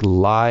speak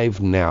live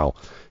now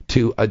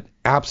to an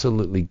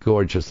absolutely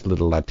gorgeous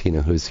little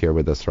Latina who's here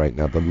with us right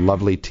now, the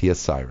lovely Tia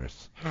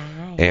Cyrus.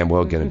 Hi. And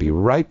we're going to be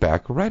right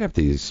back right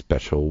after these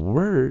special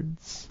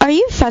words. Are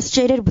you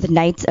frustrated with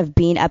nights of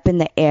being up in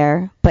the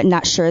air, but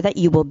not sure that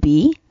you will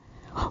be?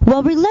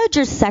 Well, reload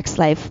your sex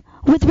life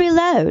with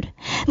Reload,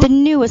 the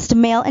newest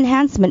male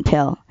enhancement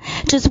pill.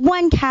 Just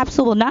one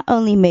capsule will not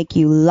only make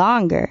you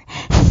longer,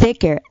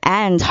 thicker,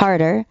 and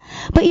harder,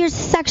 but your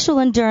sexual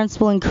endurance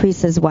will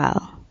increase as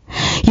well.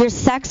 Your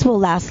sex will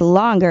last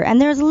longer and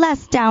there's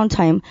less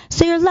downtime,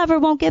 so your lover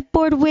won't get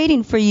bored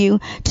waiting for you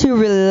to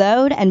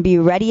reload and be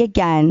ready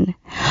again.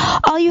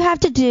 All you have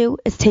to do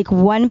is take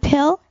one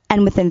pill,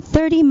 and within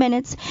 30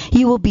 minutes,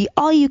 you will be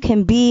all you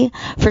can be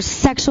for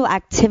sexual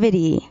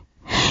activity.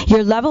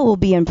 Your lover will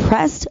be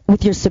impressed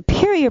with your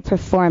superior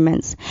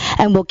performance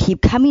and will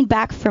keep coming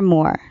back for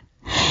more.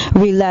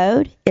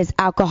 Reload is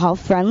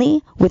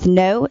alcohol-friendly with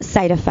no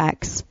side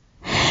effects.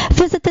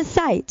 Visit the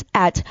site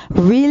at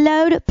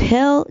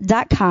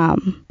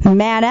reloadpill.com.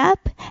 Man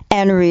up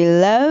and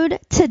reload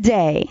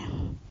today.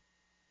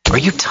 Are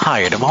you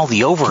tired of all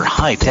the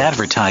overhyped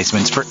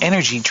advertisements for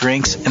energy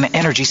drinks and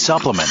energy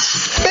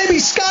supplements? Maybe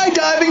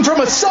skydiving from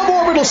a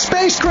suborbital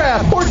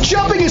spacecraft or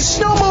jumping a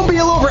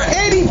snowmobile over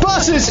 80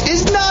 buses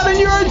is not on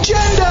your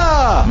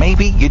agenda.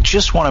 Maybe you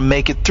just want to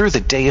make it through the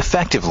day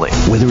effectively.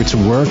 Whether it's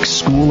work,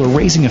 school, or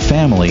raising a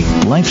family,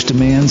 life's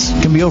demands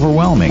can be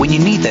overwhelming. When you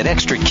need that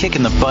extra kick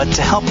in the butt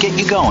to help get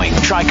you going,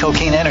 try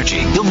Cocaine Energy.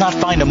 You'll not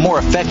find a more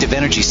effective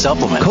energy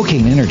supplement.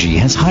 Cocaine Energy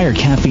has higher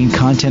caffeine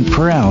content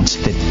per ounce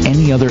than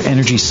any other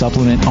energy supplement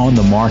supplement on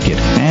the market.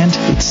 And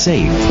it's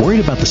safe.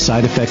 Worried about the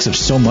side effects of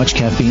so much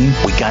caffeine?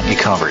 We got you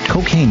covered.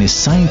 Cocaine is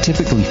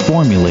scientifically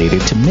formulated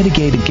to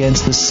mitigate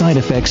against the side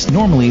effects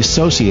normally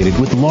associated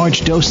with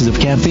large doses of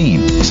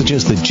caffeine, such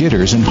as the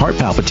jitters and heart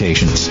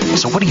palpitations.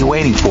 So what are you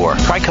waiting for?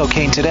 Try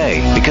cocaine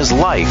today, because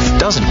life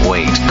doesn't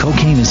wait.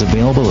 Cocaine is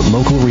available at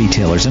local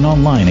retailers and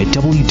online at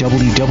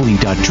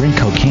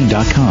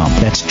www.drinkcocaine.com.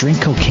 That's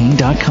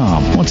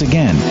drinkcocaine.com. Once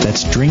again,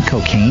 that's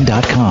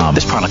drinkcocaine.com.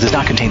 This product does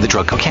not contain the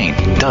drug cocaine.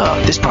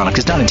 Duh. This product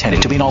is not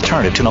intended to be an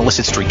alternative to an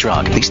illicit street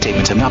drug. These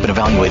statements have not been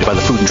evaluated by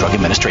the Food and Drug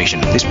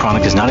Administration. This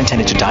product is not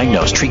intended to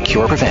diagnose, treat,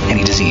 cure, or prevent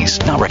any disease.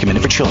 Not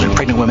recommended for children,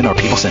 pregnant women, or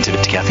people sensitive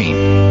to caffeine.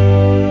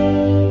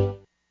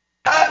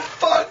 I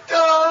fucked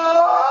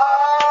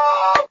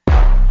up!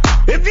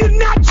 If you're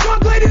not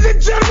drunk, ladies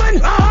and gentlemen,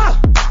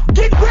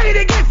 get ready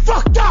to get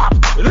fucked up.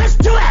 Let's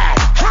do it!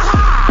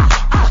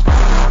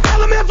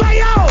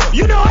 LMFAO,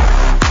 you know it.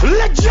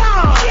 Let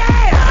John,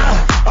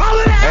 yeah! All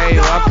of that. Hey,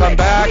 welcome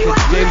back.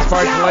 It's James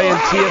Bartolet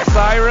and Tia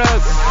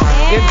Cyrus.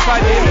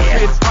 Inside the Industry,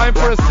 it's time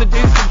for us to do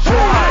some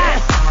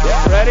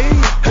shots. Ready?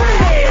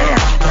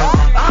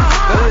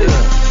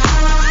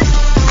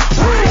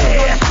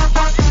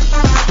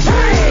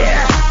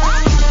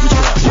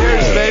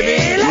 Cheers,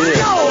 baby.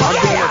 I'm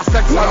doing a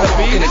sex on the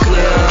beach.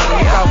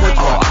 Which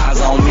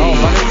one?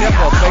 Money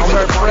Nipple. Thanks to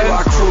our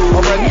friends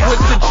over at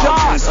Twisted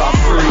Shots.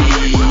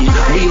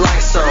 We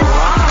like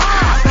Ciroc.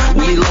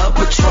 We love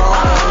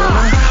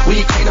Patron.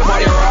 We came to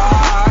party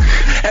rock.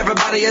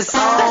 Everybody is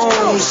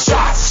on.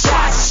 Shots,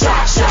 shots, shots,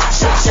 shots,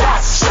 shots,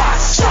 shots, shots,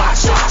 shots, shots,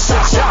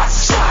 shots,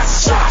 shots,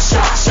 shots, shots,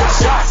 shots,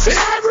 shots, shots.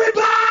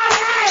 Everybody!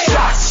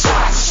 Shots,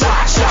 shots,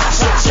 shots, shots,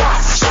 shots,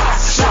 shots,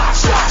 shots,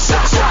 shots, shots,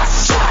 shots,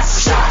 shots,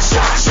 shots, shots,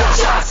 shots,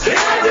 shots, shots.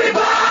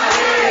 Everybody!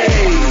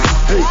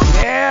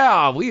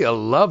 Yeah, we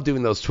love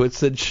doing those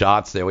Twisted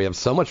Shots there. We have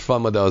so much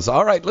fun with those.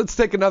 All right, let's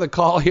take another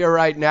call here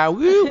right now.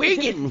 Woo, we're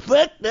getting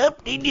fucked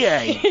up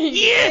today.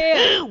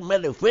 Yeah,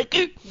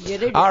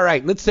 motherfucker. All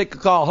right, let's take a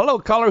call. Hello,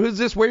 caller. Who's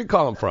this? Where are you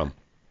calling from?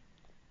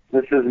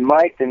 This is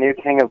Mike, the new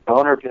king of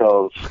boner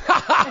pills.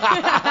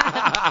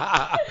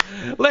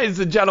 Ladies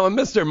and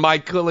gentlemen, Mr.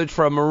 Mike Coolidge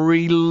from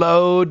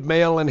Reload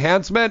Male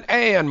Enhancement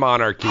and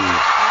Monarchy.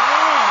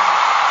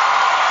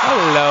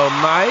 Hello,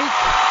 Mike.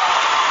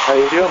 How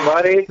you doing,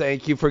 buddy?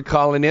 Thank you for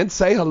calling in.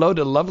 Say hello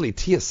to lovely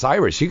Tia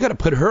Cyrus. You got to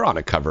put her on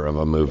a cover of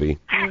a movie.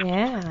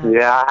 Yeah.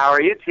 Yeah, how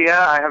are you, Tia?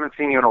 I haven't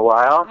seen you in a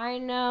while. I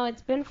know,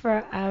 it's been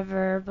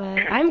forever, but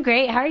I'm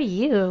great. How are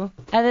you?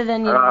 Other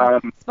than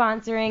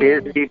sponsoring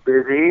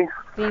busy.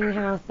 Being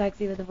how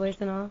sexy with the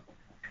voice and all.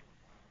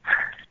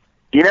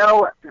 You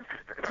know,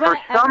 for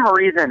some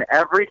reason,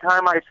 every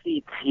time I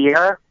see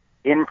Tia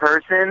in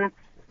person,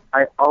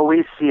 I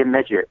always see a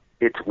midget.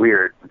 It's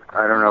weird.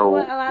 I don't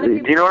know. Do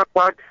you know what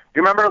I'm talking? Do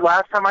you remember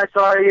last time I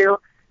saw you?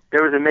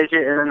 There was a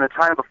midget, and then the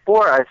time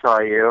before I saw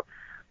you,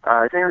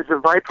 I think it was a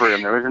Viper,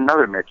 and there was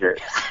another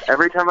midget.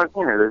 Every time I've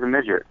seen her, there's a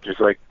midget,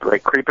 just like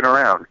creeping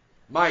around.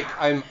 Mike,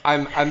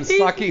 I'm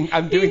sucking.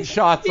 I'm doing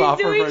shots off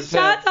of her tits. He's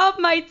doing shots off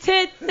my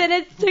tits, and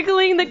it's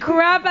tickling the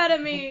crap out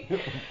of me.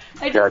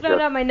 I just found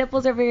out my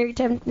nipples are very,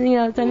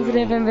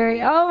 sensitive and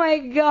very. Oh my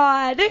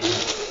god.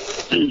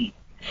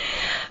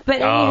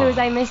 But anyways,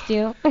 I missed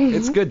you.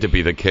 It's good to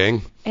be the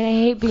king. And I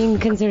hate being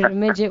considered a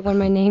midget when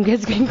my name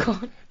gets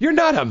called. You're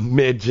not a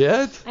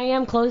midget. I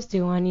am close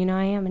to one,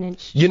 I am an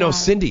inch. You know,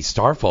 Cindy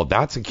Starfold,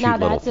 that's a cute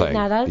little thing.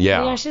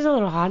 Yeah, she's a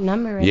little hot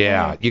number right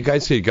there. You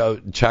guys should go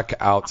check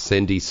out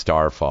Cindy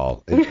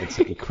Starfold. It's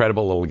an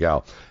incredible little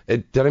gal.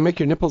 Did I make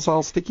your nipples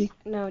all sticky?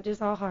 No,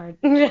 just all hard.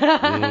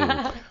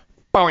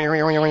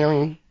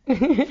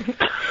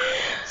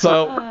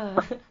 So,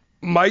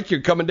 Mike,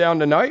 you're coming down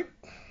tonight?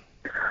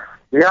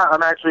 Yeah,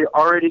 I'm actually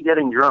already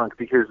getting drunk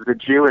because the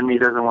Jew in me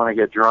doesn't want to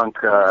get drunk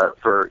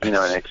for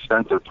an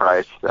expensive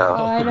price. So.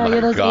 Oh, I know, you're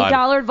those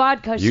 $8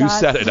 vodka shots. You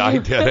said it, I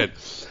did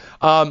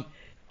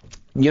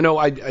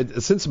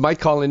it. Since Mike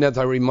calling in,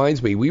 that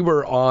reminds me, we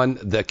were on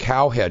the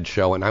Cowhead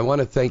show, and I want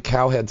to thank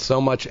Cowhead so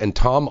much, and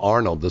Tom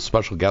Arnold, the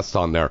special guest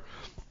on there.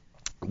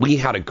 We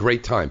had a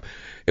great time.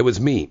 It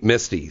was me,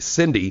 Misty,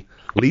 Cindy,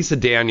 Lisa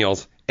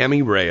Daniels,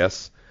 Emmy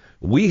Reyes.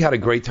 We had a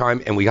great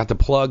time, and we got to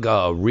plug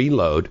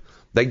Reload.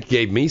 They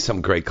gave me some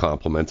great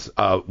compliments.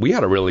 We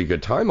had a really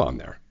good time on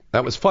there.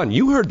 That was fun.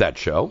 You heard that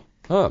show,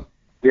 huh?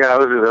 Yeah,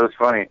 that was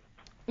funny.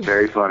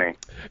 Very funny.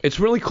 It's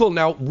really cool.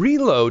 Now,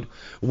 Reload,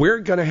 we're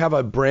going to have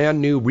a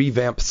brand new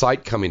revamped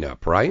site coming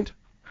up, right?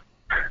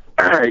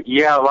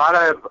 Yeah, a lot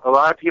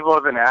of people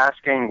have been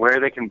asking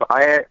where they can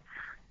buy it,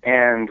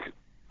 and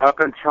up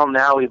until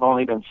now, we've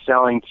only been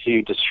selling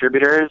to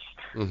distributors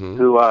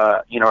who,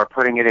 are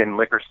putting it in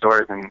liquor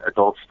stores and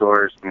adult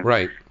stores and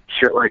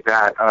shit like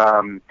that.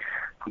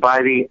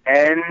 By the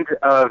end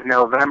of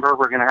November,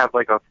 we're going to have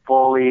like a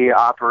fully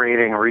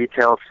operating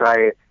retail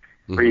site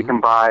where you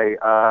can buy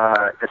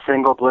the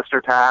single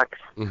blister packs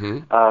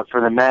for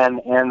the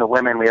men and the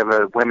women. We have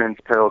a women's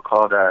pill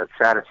called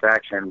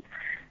Satisfaction.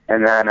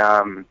 And then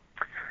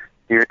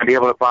you're going to be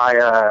able to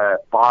buy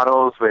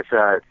bottles with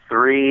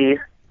 3,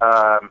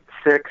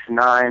 6,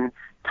 9,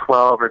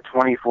 12 or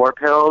 24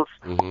 pills,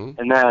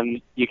 and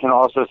then you can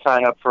also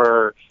sign up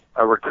for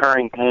a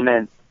recurring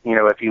payment. You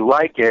know, if you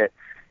like it,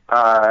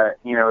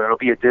 you know, it'll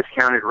be a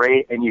discounted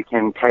rate, and you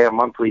can pay a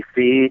monthly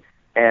fee,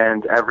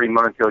 and every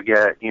month you'll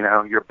get, you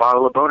know, your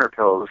bottle of boner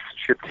pills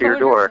shipped to your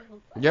door.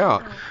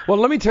 Yeah. Well,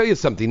 let me tell you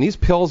something. These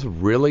pills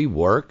really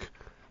work.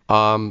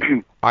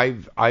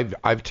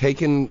 I've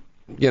taken,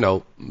 you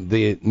know,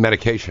 the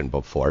medication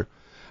before,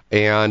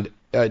 and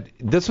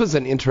this was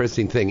an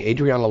interesting thing.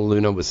 Adriana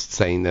Luna was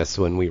saying this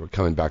when we were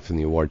coming back from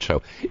the award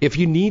show. If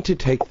you need to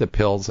take the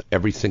pills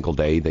every single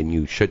day, then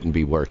you shouldn't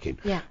be working.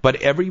 Yeah.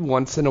 But every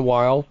once in a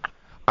while,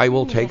 I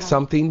will take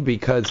something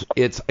because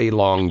it's a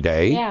long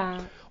day.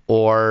 Yeah.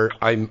 Or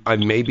I've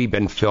maybe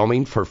been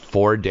filming for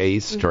 4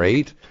 days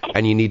straight,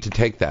 and you need to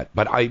take that.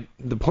 But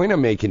the point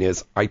I'm making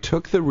is I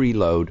took the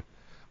Reload.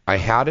 I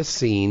had a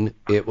scene.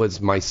 It was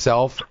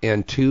myself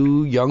and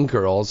 2 young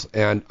girls,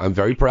 and I'm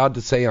very proud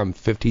to say I'm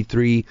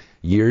 53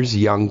 years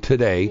young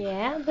today.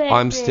 Yeah, baby.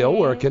 I'm still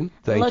working.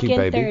 Thank you,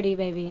 baby. Looking 30,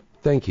 baby.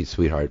 Thank you,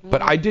 sweetheart.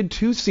 But I did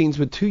 2 scenes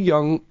with 2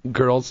 young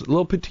girls,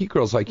 little petite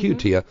girls like you,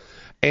 Tia,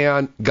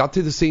 and got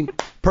through the scene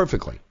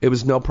perfectly. It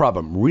was no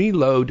problem.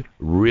 Reload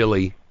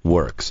really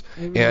works.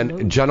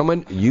 And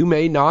gentlemen, you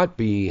may not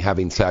be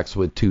having sex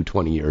with 2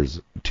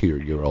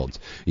 20-year-olds.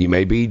 You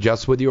may be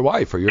just with your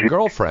wife or your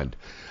girlfriend.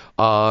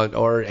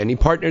 Or any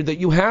partner that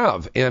you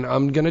have. And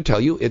I'm going to tell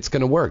you, it's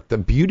going to work. The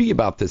beauty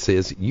about this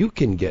is you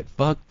can get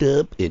fucked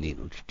up and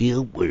it'll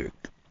still work.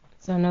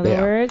 So in other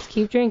words,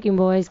 keep drinking,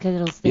 boys, because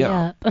it'll stay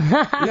up.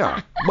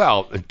 Yeah.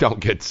 Well, don't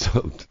get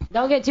too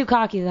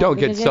cocky, though. Don't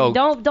get so.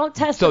 Don't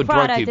test the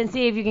product and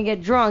see if you can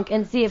get drunk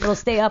and see if it'll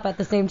stay up at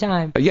the same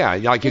time. Yeah,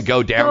 like you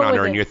go down on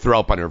her and it. you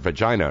throw up on her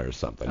vagina or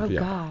something. Oh, yeah.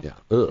 God. Yeah.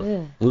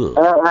 Ugh.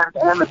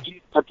 And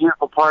the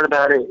beautiful part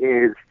about it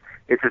is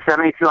it's a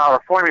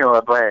 72-hour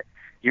formula, but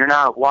you're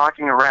not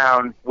walking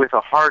around with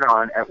a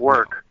hard-on at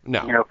work,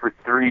 you know, for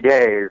 3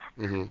 days.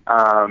 And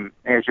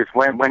it's just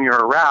when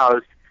you're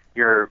aroused,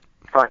 you're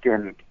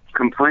fucking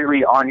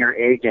completely on your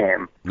A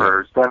game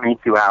for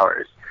 72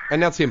 hours.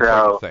 And that's the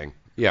important thing.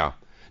 Yeah.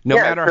 No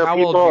matter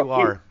how old you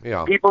are.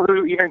 Yeah. People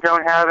who even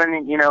don't have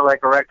any, you know,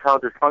 like erectile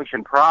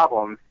dysfunction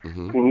problems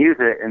can use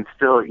it and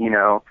still, you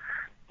know,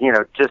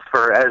 just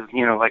for as,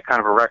 you know, like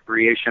kind of a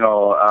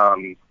recreational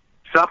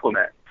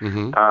supplement.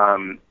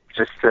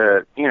 Just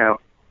to, you know,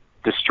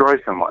 destroy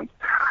someone.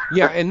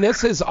 Yeah, and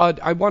this is,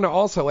 I want to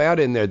also add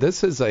in there,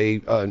 this is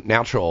a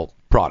natural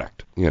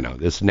product, you know,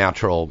 this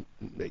natural,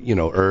 you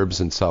know, herbs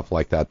and stuff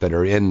like that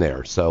are in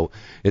there. So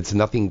it's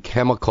nothing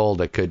chemical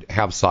that could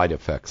have side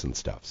effects and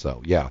stuff.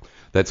 So, yeah,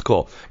 that's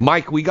cool.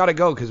 Mike, we got to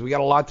go because we got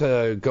a lot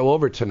to go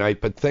over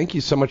tonight, but thank you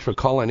so much for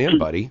calling in,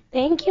 buddy.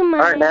 Thank you,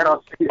 Mike. All right, man,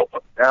 I'll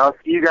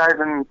see you guys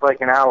in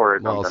like an hour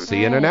or something. We'll see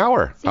you in an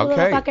hour. See you, little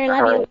fucker.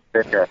 Love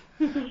you.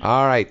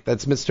 All right,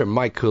 that's Mr.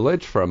 Mike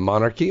Coolidge from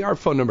Monarchy. Our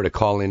phone number to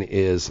call in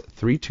is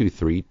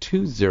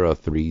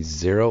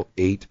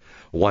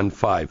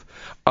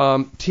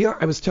 323-203-0815. Tia,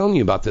 I was telling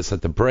you about this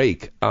at the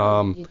break.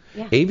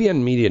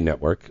 AVN Media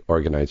Network,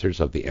 organizers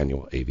of the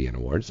annual AVN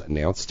Awards,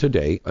 announced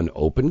today an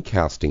open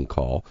casting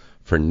call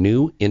for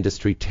new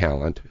industry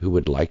talent who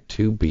would like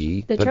to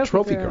be the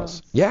Trophy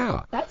Girls.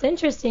 Yeah. That's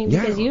interesting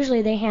because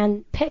usually they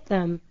hand pick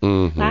them.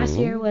 Last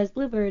year was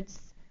Bluebird's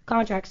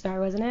Contract Star,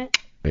 wasn't it?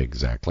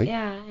 Exactly.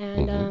 Yeah,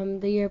 and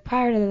the year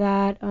prior to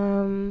that,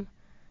 man,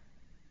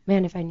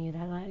 if I knew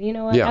that. You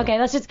know what? Yeah. Okay,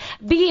 let's just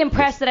be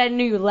impressed that I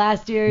knew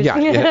last year. Yeah,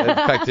 in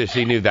fact,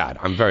 she knew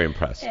that. I'm very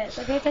impressed. Yeah,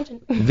 so pay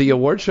attention. The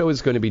award show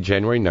is going to be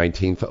January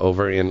 19th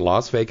over in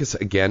Las Vegas,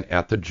 again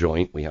at the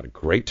Joint. We had a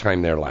great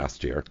time there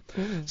last year.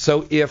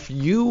 So if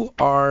you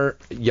are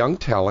young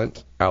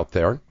talent out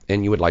there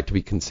and you would like to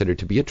be considered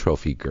to be a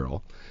trophy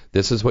girl,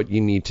 this is what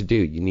you need to do.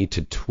 You need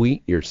to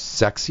tweet your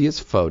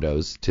sexiest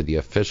photos to the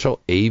official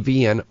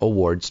AVN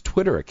Awards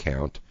Twitter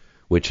account,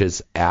 which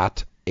is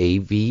at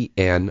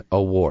AVN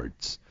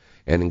Awards,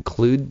 and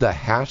include the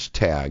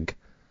hashtag,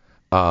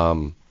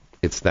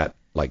 it's that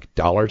like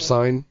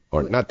 $,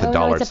 or not the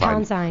 $, it's a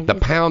pound sign. The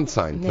pound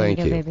sign. There Thank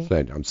you go,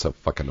 baby. I'm so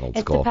fucking old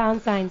It's school. the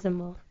pound sign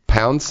symbol.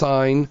 Pound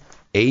sign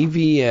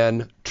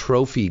AVN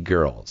Trophy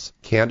Girls.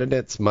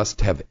 Candidates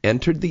must have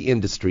entered the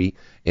industry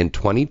in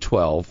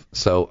 2012.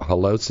 So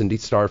hello, Cindy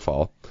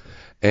Starfall.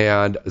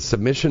 And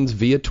submissions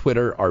via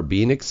Twitter are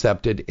being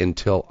accepted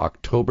until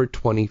October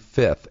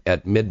 25th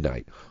at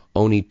midnight.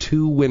 Only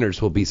 2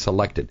 winners will be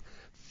selected.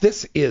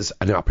 This is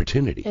an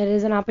opportunity. It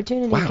is an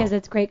opportunity because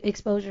it's great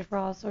exposure for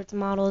all sorts of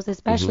models,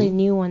 especially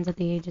new ones at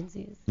the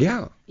agencies.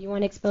 Yeah. You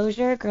want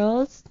exposure,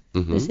 girls?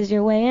 This is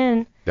your way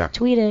in. Yeah.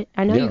 Tweet it.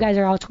 I know you guys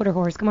are all Twitter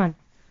whores. Come on.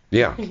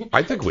 Yeah.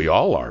 I think we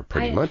all are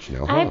pretty much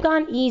now. Huh? I've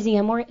gone easy.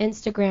 I'm more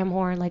Instagram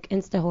whore, like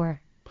Insta whore.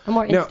 I'm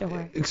more Insta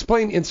whore.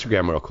 Explain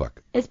Instagram real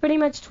quick. It's pretty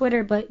much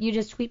Twitter, but you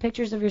just tweet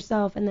pictures of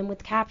yourself and then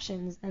with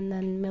captions and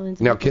then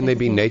millions of Now, people can they get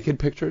be to see. naked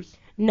pictures?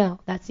 No,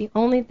 that's the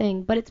only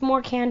thing. But it's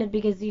more candid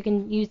because you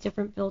can use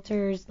different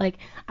filters. Like,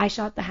 I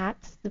shot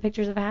the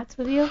pictures of hats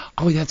with you.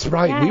 Oh, that's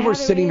right. Yeah, we I were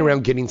have it sitting right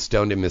around getting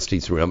stoned in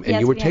Misty's room, and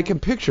Yes, you were we taking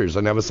pictures,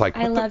 and I was like,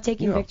 I what love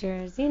taking you know.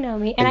 pictures. You know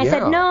me. And I Yeah.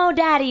 said, no,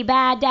 daddy,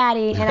 bad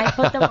daddy. And I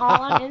put them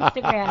all on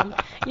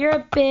Instagram. You're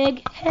a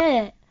big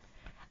hit.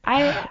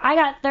 I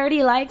got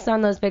 30 likes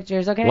on those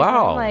pictures, okay?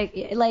 Wow. So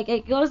like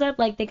it goes up,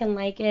 like they can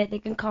like it, they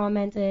can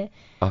comment it.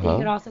 And you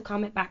could also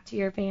comment back to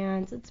your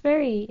fans.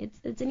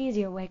 It's an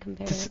easier way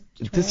compared to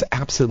This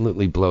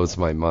absolutely blows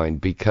my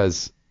mind,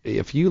 because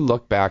if you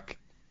look back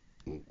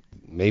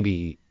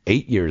maybe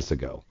 8 years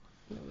ago,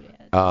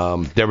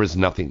 there was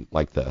nothing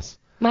like this.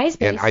 MySpace.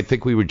 And I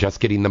think we were just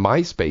getting the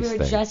MySpace We were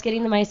thing. just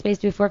getting the MySpace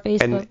before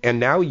Facebook.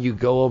 And now you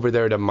go over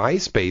there to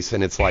MySpace,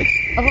 and it's like,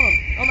 Oh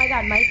my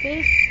God,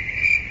 MySpace?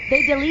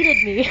 They deleted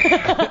me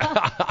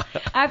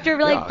after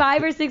like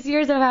 5 or 6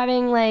 years of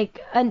having like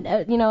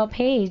a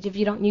page. If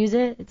you don't use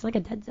it, it's like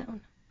a dead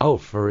zone. oh,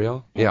 for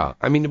real? Yeah.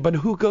 I mean, but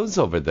who goes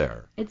over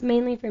there? It's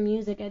mainly for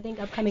music, I think,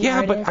 upcoming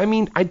Yeah, artists. but I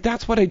mean,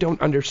 that's what I don't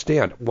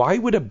understand. Why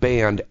would a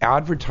band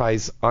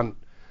advertise on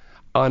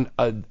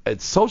a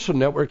social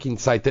networking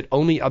site that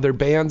only other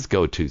bands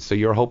go to? So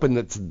you're hoping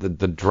that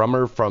the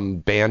drummer from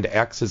band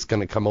X is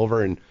going to come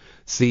over and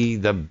see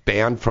the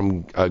band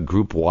from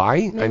group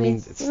Y? Maybe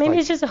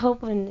it's just a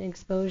hope and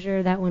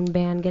exposure that one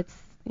band gets,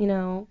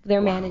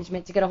 their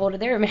management to get a hold of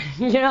their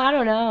management. I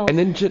don't know. And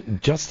then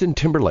Justin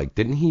Timberlake,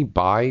 didn't he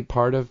buy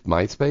part of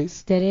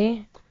MySpace? Did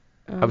he?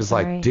 I was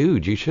like,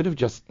 dude, you should have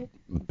just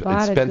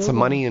spent some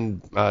money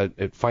and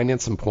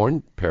financed some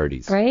porn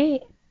parodies.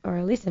 Right? Or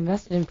at least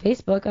invested in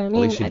Facebook. I mean,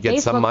 at least you'd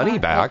get some money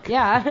back.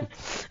 Yeah.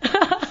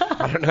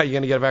 I don't know how you're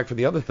going to get it back for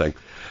the other thing.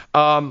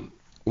 Want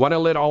to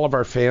let all of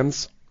our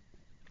fans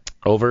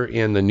over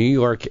in the New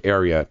York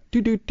area,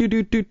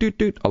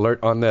 alert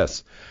on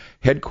this.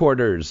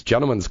 Headquarters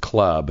Gentlemen's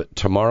Club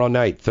tomorrow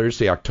night,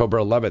 Thursday, October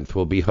 11th,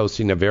 will be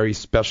hosting a very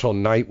special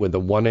night with the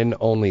one and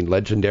only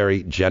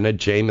legendary Jenna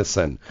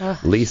Jameson,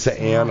 Lisa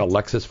Ann,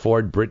 Alexis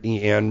Ford,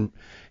 Brittany Ann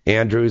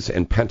Andrews,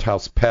 and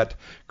Penthouse Pet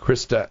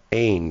Krista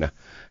Ain,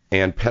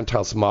 and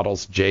Penthouse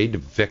models Jade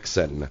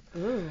Vixen.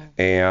 Ooh.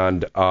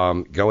 And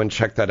go and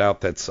check that out.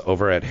 That's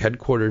over at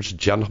Headquarters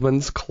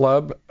Gentlemen's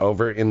Club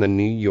over in the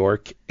New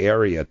York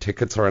area.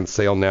 Tickets are on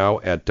sale now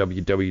at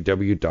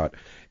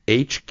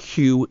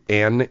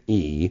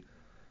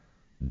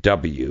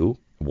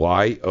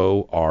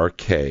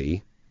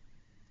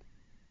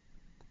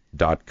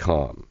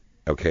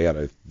Okay, at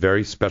a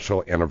very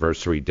special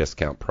anniversary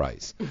discount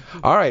price.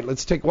 All right,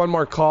 let's take one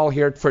more call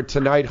here for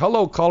tonight.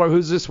 Hello, caller.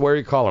 Who's this? Where are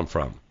you calling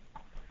from?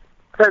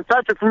 Hey,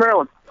 Patrick from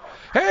Maryland.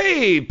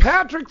 Hey,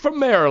 Patrick from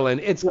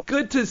Maryland. It's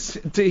good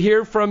to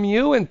hear from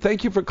you, and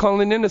thank you for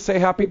calling in to say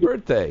happy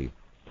birthday.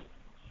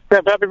 Yeah,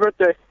 happy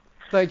birthday.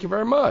 Thank you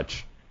very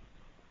much.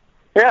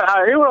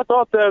 Yeah, who would have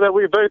thought that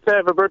we both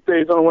have our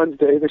birthdays on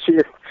Wednesday this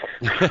year?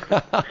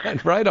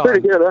 Right on.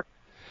 Pretty good, huh?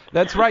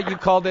 That's right. You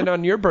called in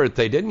on your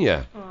birthday, didn't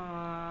you?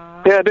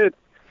 Yeah, I did.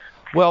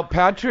 Well,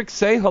 Patrick,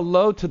 say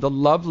hello to the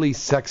lovely,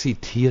 sexy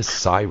Tia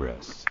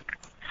Cyrus.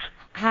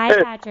 Hi,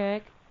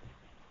 Patrick.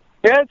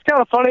 Yeah, it's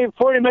kind of funny.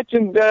 Before you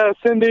mentioned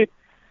Cindy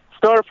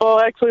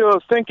Starfall, actually, I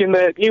was thinking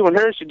that you and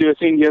her should do a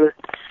scene together.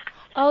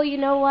 Oh, you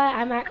know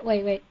what?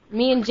 Wait.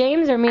 Me and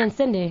James or me and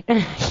Cindy?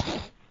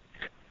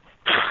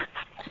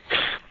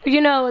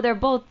 They're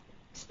both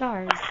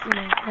stars.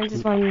 I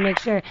just wanted to make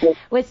sure.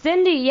 With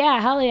Cindy,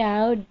 yeah, hell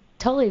yeah, I would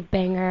totally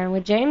bang her. And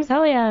with James,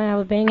 hell yeah, I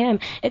would bang him.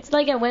 It's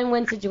like a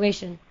win-win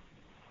situation.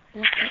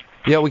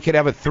 Yeah, we could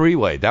have a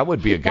three-way. That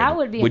would be a good one. That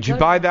would be Would you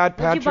buy that,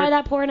 Patrick? Would you buy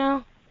that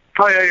porno?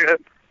 Oh, yeah.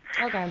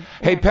 Okay.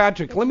 Hey,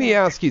 Patrick, let me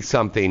ask you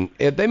something.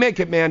 If they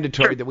make it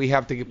mandatory that we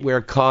have to wear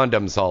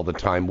condoms all the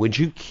time, would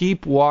you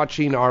keep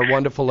watching our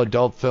wonderful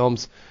adult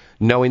films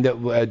knowing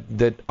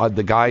that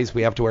the guys,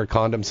 we have to wear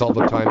condoms all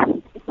the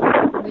time?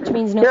 Which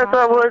means no. Yes,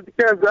 I would,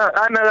 because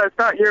I know that's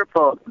not your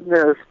fault.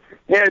 Yes.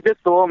 Yeah,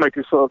 just the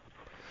lawmaker's fault.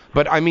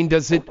 But, I mean,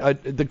 does it?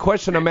 The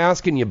question I'm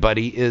asking you,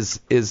 buddy, is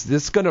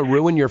this going to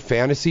ruin your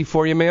fantasy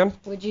for you, man?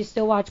 Would you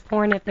still watch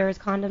porn if there was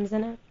condoms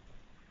in it?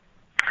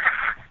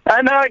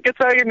 I know, I guess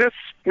I can just,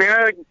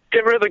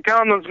 get rid of the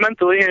condoms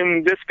mentally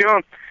and just go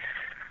on.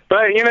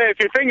 But, if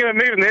you're thinking of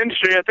moving the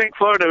industry, I think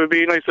Florida would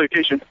be a nice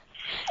location.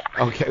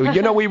 Okay,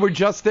 we were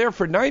just there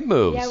for Night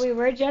Moves. Yeah, we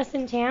were just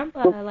in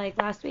Tampa,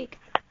 last week.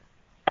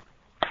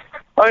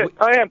 Oh,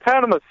 yeah,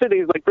 Panama City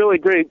is, really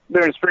great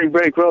during spring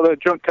break where all the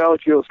drunk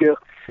college girls go.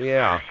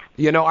 Yeah.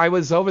 I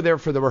was over there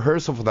for the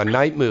rehearsal for the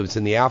Night Moves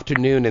in the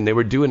afternoon, and they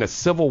were doing a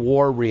Civil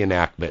War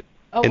reenactment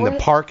in the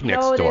park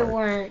next door. No, they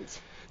weren't.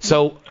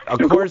 So, of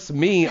course,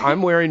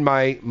 I'm wearing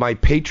my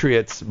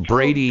Patriots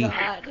Brady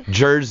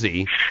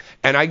jersey,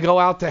 and I go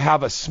out to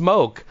have a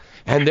smoke,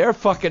 and they're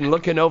fucking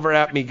looking over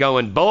at me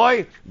going,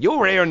 boy, you're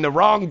wearing the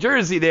wrong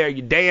jersey there,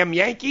 you damn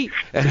Yankee.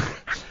 And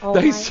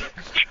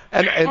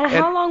and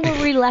how long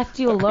were we left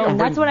you alone?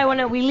 That's what I want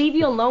to. We leave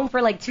you alone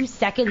for 2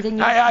 seconds,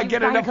 and I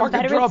get in a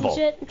fucking trouble.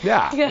 Shit?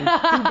 Yeah, too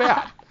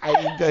bad.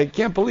 I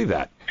can't believe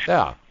that.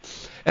 Yeah.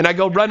 And I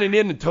go running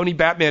in, and Tony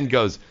Batman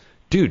goes,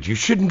 dude, you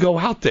shouldn't go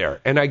out there.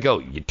 And I go,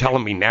 you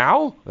telling me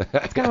now?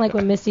 It's kind of like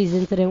with Misty's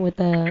incident with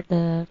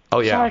the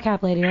shower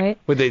cap lady, right?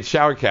 With the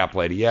shower cap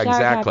lady. Yeah, Shower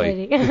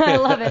exactly. cap lady. I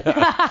love it.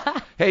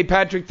 Hey,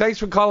 Patrick, thanks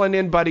for calling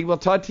in, buddy. We'll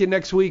talk to you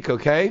next week,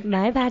 okay?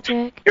 Bye,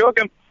 Patrick. You're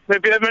welcome.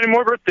 If you have any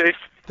more birthdays.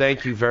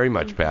 Thank you very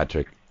much,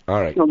 Patrick.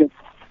 All right.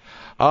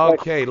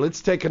 Okay,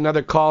 let's take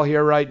another call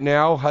here right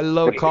now.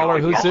 Hello, caller.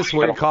 Who's this?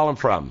 Where are you calling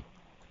from?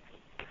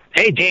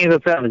 Hey, James.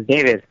 What's up? It's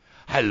David.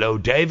 Hello,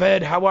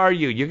 David. How are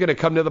you? You're going to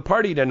come to the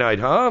party tonight,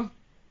 huh?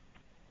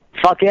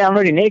 Fuck yeah, I'm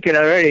already naked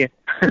already.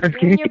 You're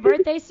in your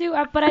birthday suit?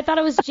 But I thought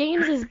it was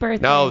James's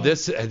birthday. No,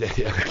 this... James,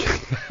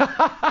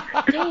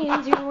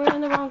 you're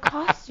wearing the wrong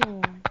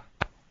costume.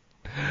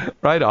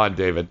 Right on,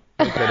 David.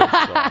 Okay,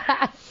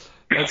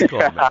 that's cool,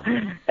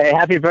 man. Hey,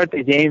 happy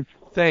birthday, James.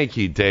 Thank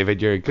you,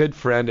 David. You're a good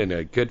friend and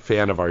a good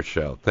fan of our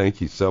show. Thank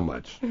you so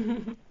much.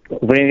 We're going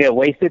to get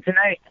wasted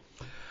tonight?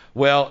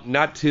 Well,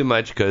 not too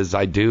much because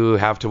I do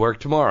have to work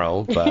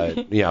tomorrow,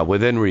 but yeah,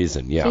 within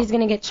reason. Yeah. So he's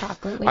gonna get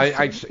chocolate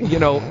wasted.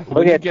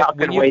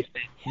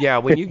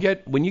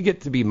 When you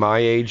get to be my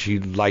age,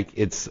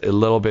 it's a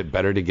little bit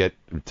better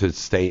to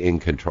stay in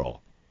control.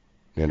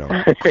 You know.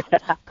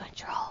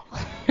 Control.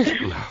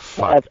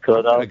 That's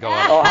cool though.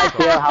 Oh, hi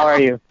Tia, how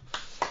are you?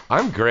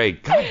 I'm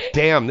great. God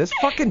damn, this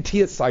fucking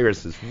Tia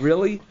Cyrus is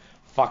really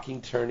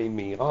fucking turning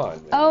me on,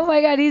 man. Oh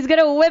my God, he's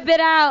gonna whip it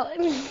out.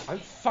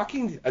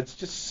 It's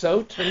just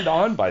so turned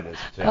on by this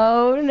chick.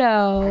 Oh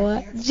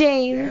no,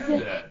 James,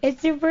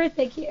 it's your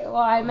birthday cake. Well,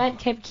 I meant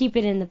keep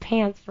it in the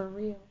pants for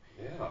real.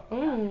 Yeah.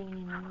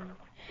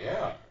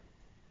 Yeah.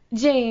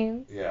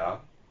 James. Yeah.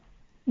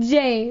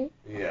 James.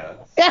 Yes.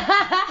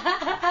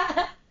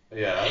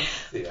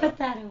 Yes. Yeah. Put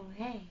that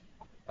away.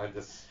 I'm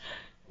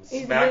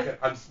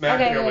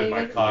smacking her with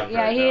my cock.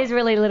 Yeah, right he now. is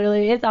really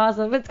literally. It's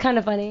awesome. It's kind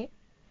of funny.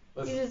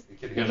 Can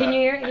you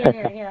hear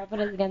it? Here, I'll put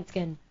it against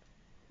skin.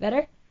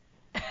 Better?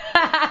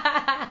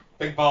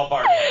 Big ball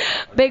bar.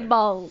 Big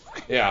balls.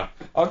 Yeah.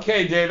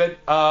 Okay, David.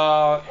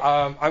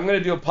 I'm going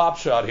to do a pop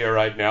shot here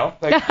right now.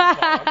 Thank you.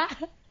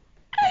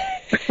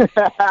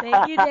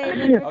 Thank you,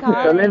 David, for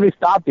calling. So let me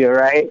stop you,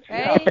 right?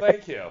 Yeah,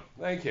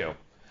 thank you.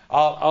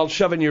 I'll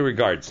shove in your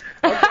regards.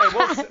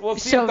 Okay, we'll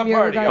see you at the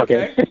party,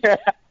 okay?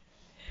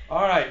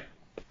 All right.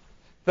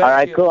 All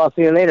right, cool. I'll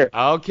see you later.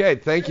 Okay,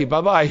 thank you.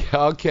 Bye-bye.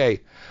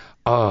 Okay.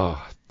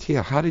 Oh,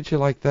 Tia, how did you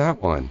like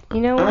that one? You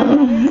know what?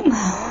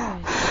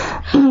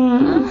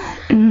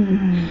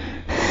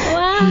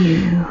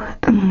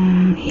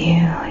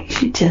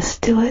 You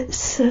just do it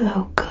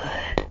so good.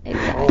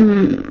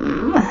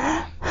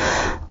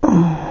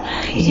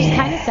 She just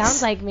kind of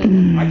sounds like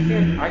me.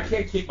 I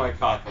can't keep my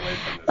cock away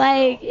from this.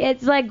 Like,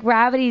 it's like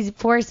gravity's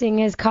forcing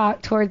his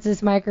cock towards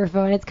this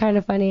microphone. It's kind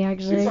of funny,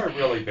 actually. These aren't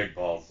really big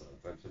balls,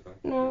 don't you think?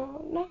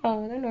 No,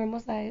 they're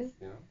normal size.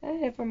 Yeah.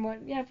 From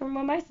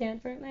what my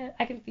stand for,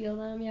 I can feel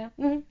them. Yeah.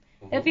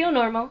 Mm-hmm. They feel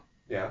normal.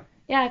 Yeah.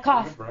 Yeah.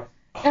 Cough.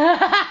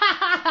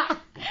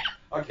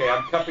 Okay,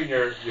 I'm cupping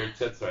your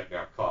tits right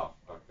now. Cough.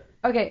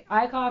 Okay,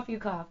 I cough, you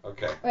cough.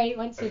 Okay. Ready?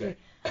 1, 2, 3.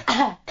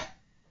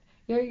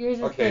 Yours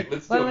is okay, good.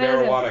 let's do a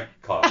marijuana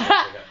cough.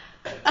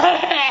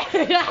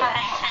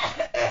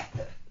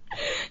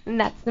 And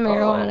that's the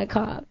marijuana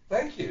cough.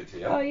 Thank you,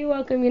 Tia. Oh, you're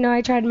welcome. You know,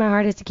 I tried my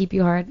hardest to keep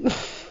you hard.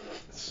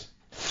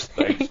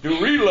 Thanks to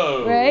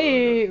Reload.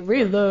 Right,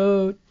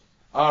 Reload.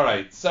 All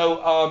right,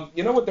 so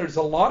you know what? There's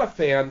a lot of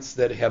fans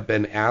that have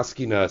been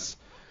asking us,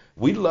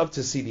 we'd love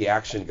to see the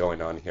action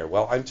going on here.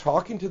 Well, I'm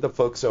talking to the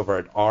folks over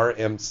at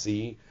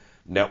RMC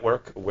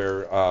Network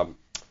where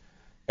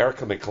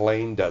Erica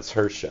McLean does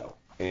her show.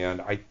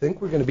 And I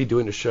think we're going to be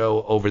doing a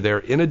show over there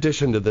in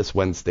addition to this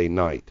Wednesday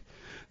night.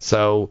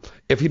 So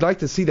if you'd like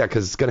to see that,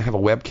 because it's going to have a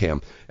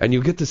webcam, and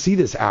you get to see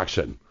this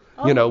action,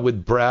 you know,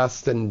 with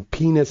breasts and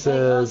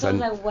penises and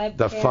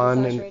the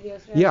fun.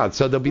 And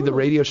so there'll be the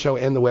radio show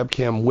and the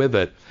webcam with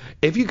it.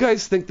 If you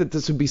guys think that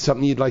this would be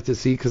something you'd like to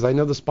see, because I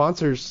know the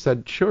sponsors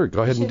said, sure,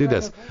 go ahead and do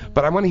this.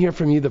 But I want to hear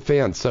from you, the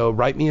fans. So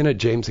write me in at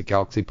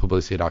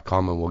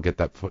james@galaxypublicity.com, and we'll get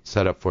that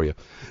set up for you.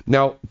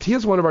 Now,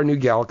 Tia's one of our new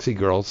Galaxy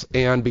girls,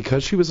 and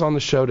because she was on the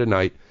show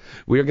tonight,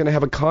 we are going to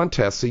have a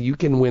contest so you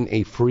can win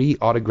a free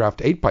autographed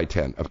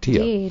 8x10 of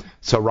Tia. Indeed.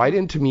 So write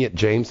into me at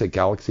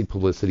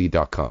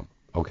james@galaxypublicity.com.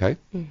 Okay?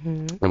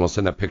 Mm-hmm. And we'll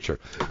send that picture.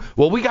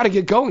 Well, we got to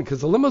get going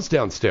because the limo's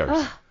downstairs.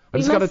 I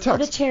just got a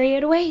text. The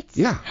chariot awaits.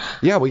 Yeah,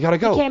 we got to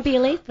go. You can't be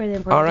late for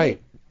them. All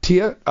right.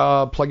 Tia,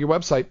 plug your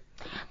website.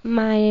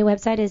 My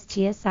website is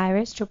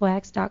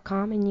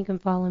TiaCyrus.com, and you can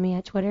follow me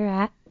at Twitter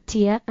at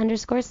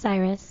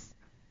Tia_Cyrus.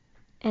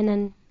 And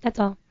then that's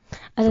all,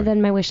 other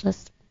than my wish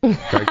list.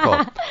 Very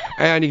cool.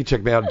 And you can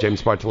check me out at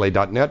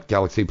jamesbartolet.net,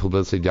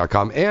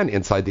 galaxypublicity.com, and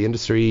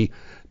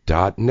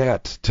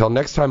InsideTheIndustry.net. Till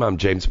next time, I'm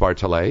James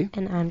Bartolet.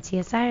 And I'm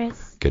Tia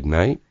Cyrus. Good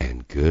night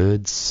and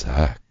good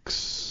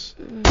sex.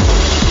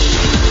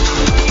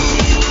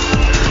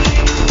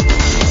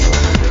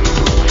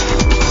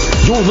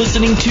 You're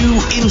listening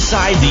to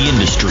Inside the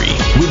Industry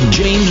with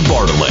James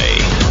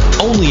Bartolet,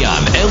 only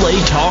on LA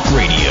Talk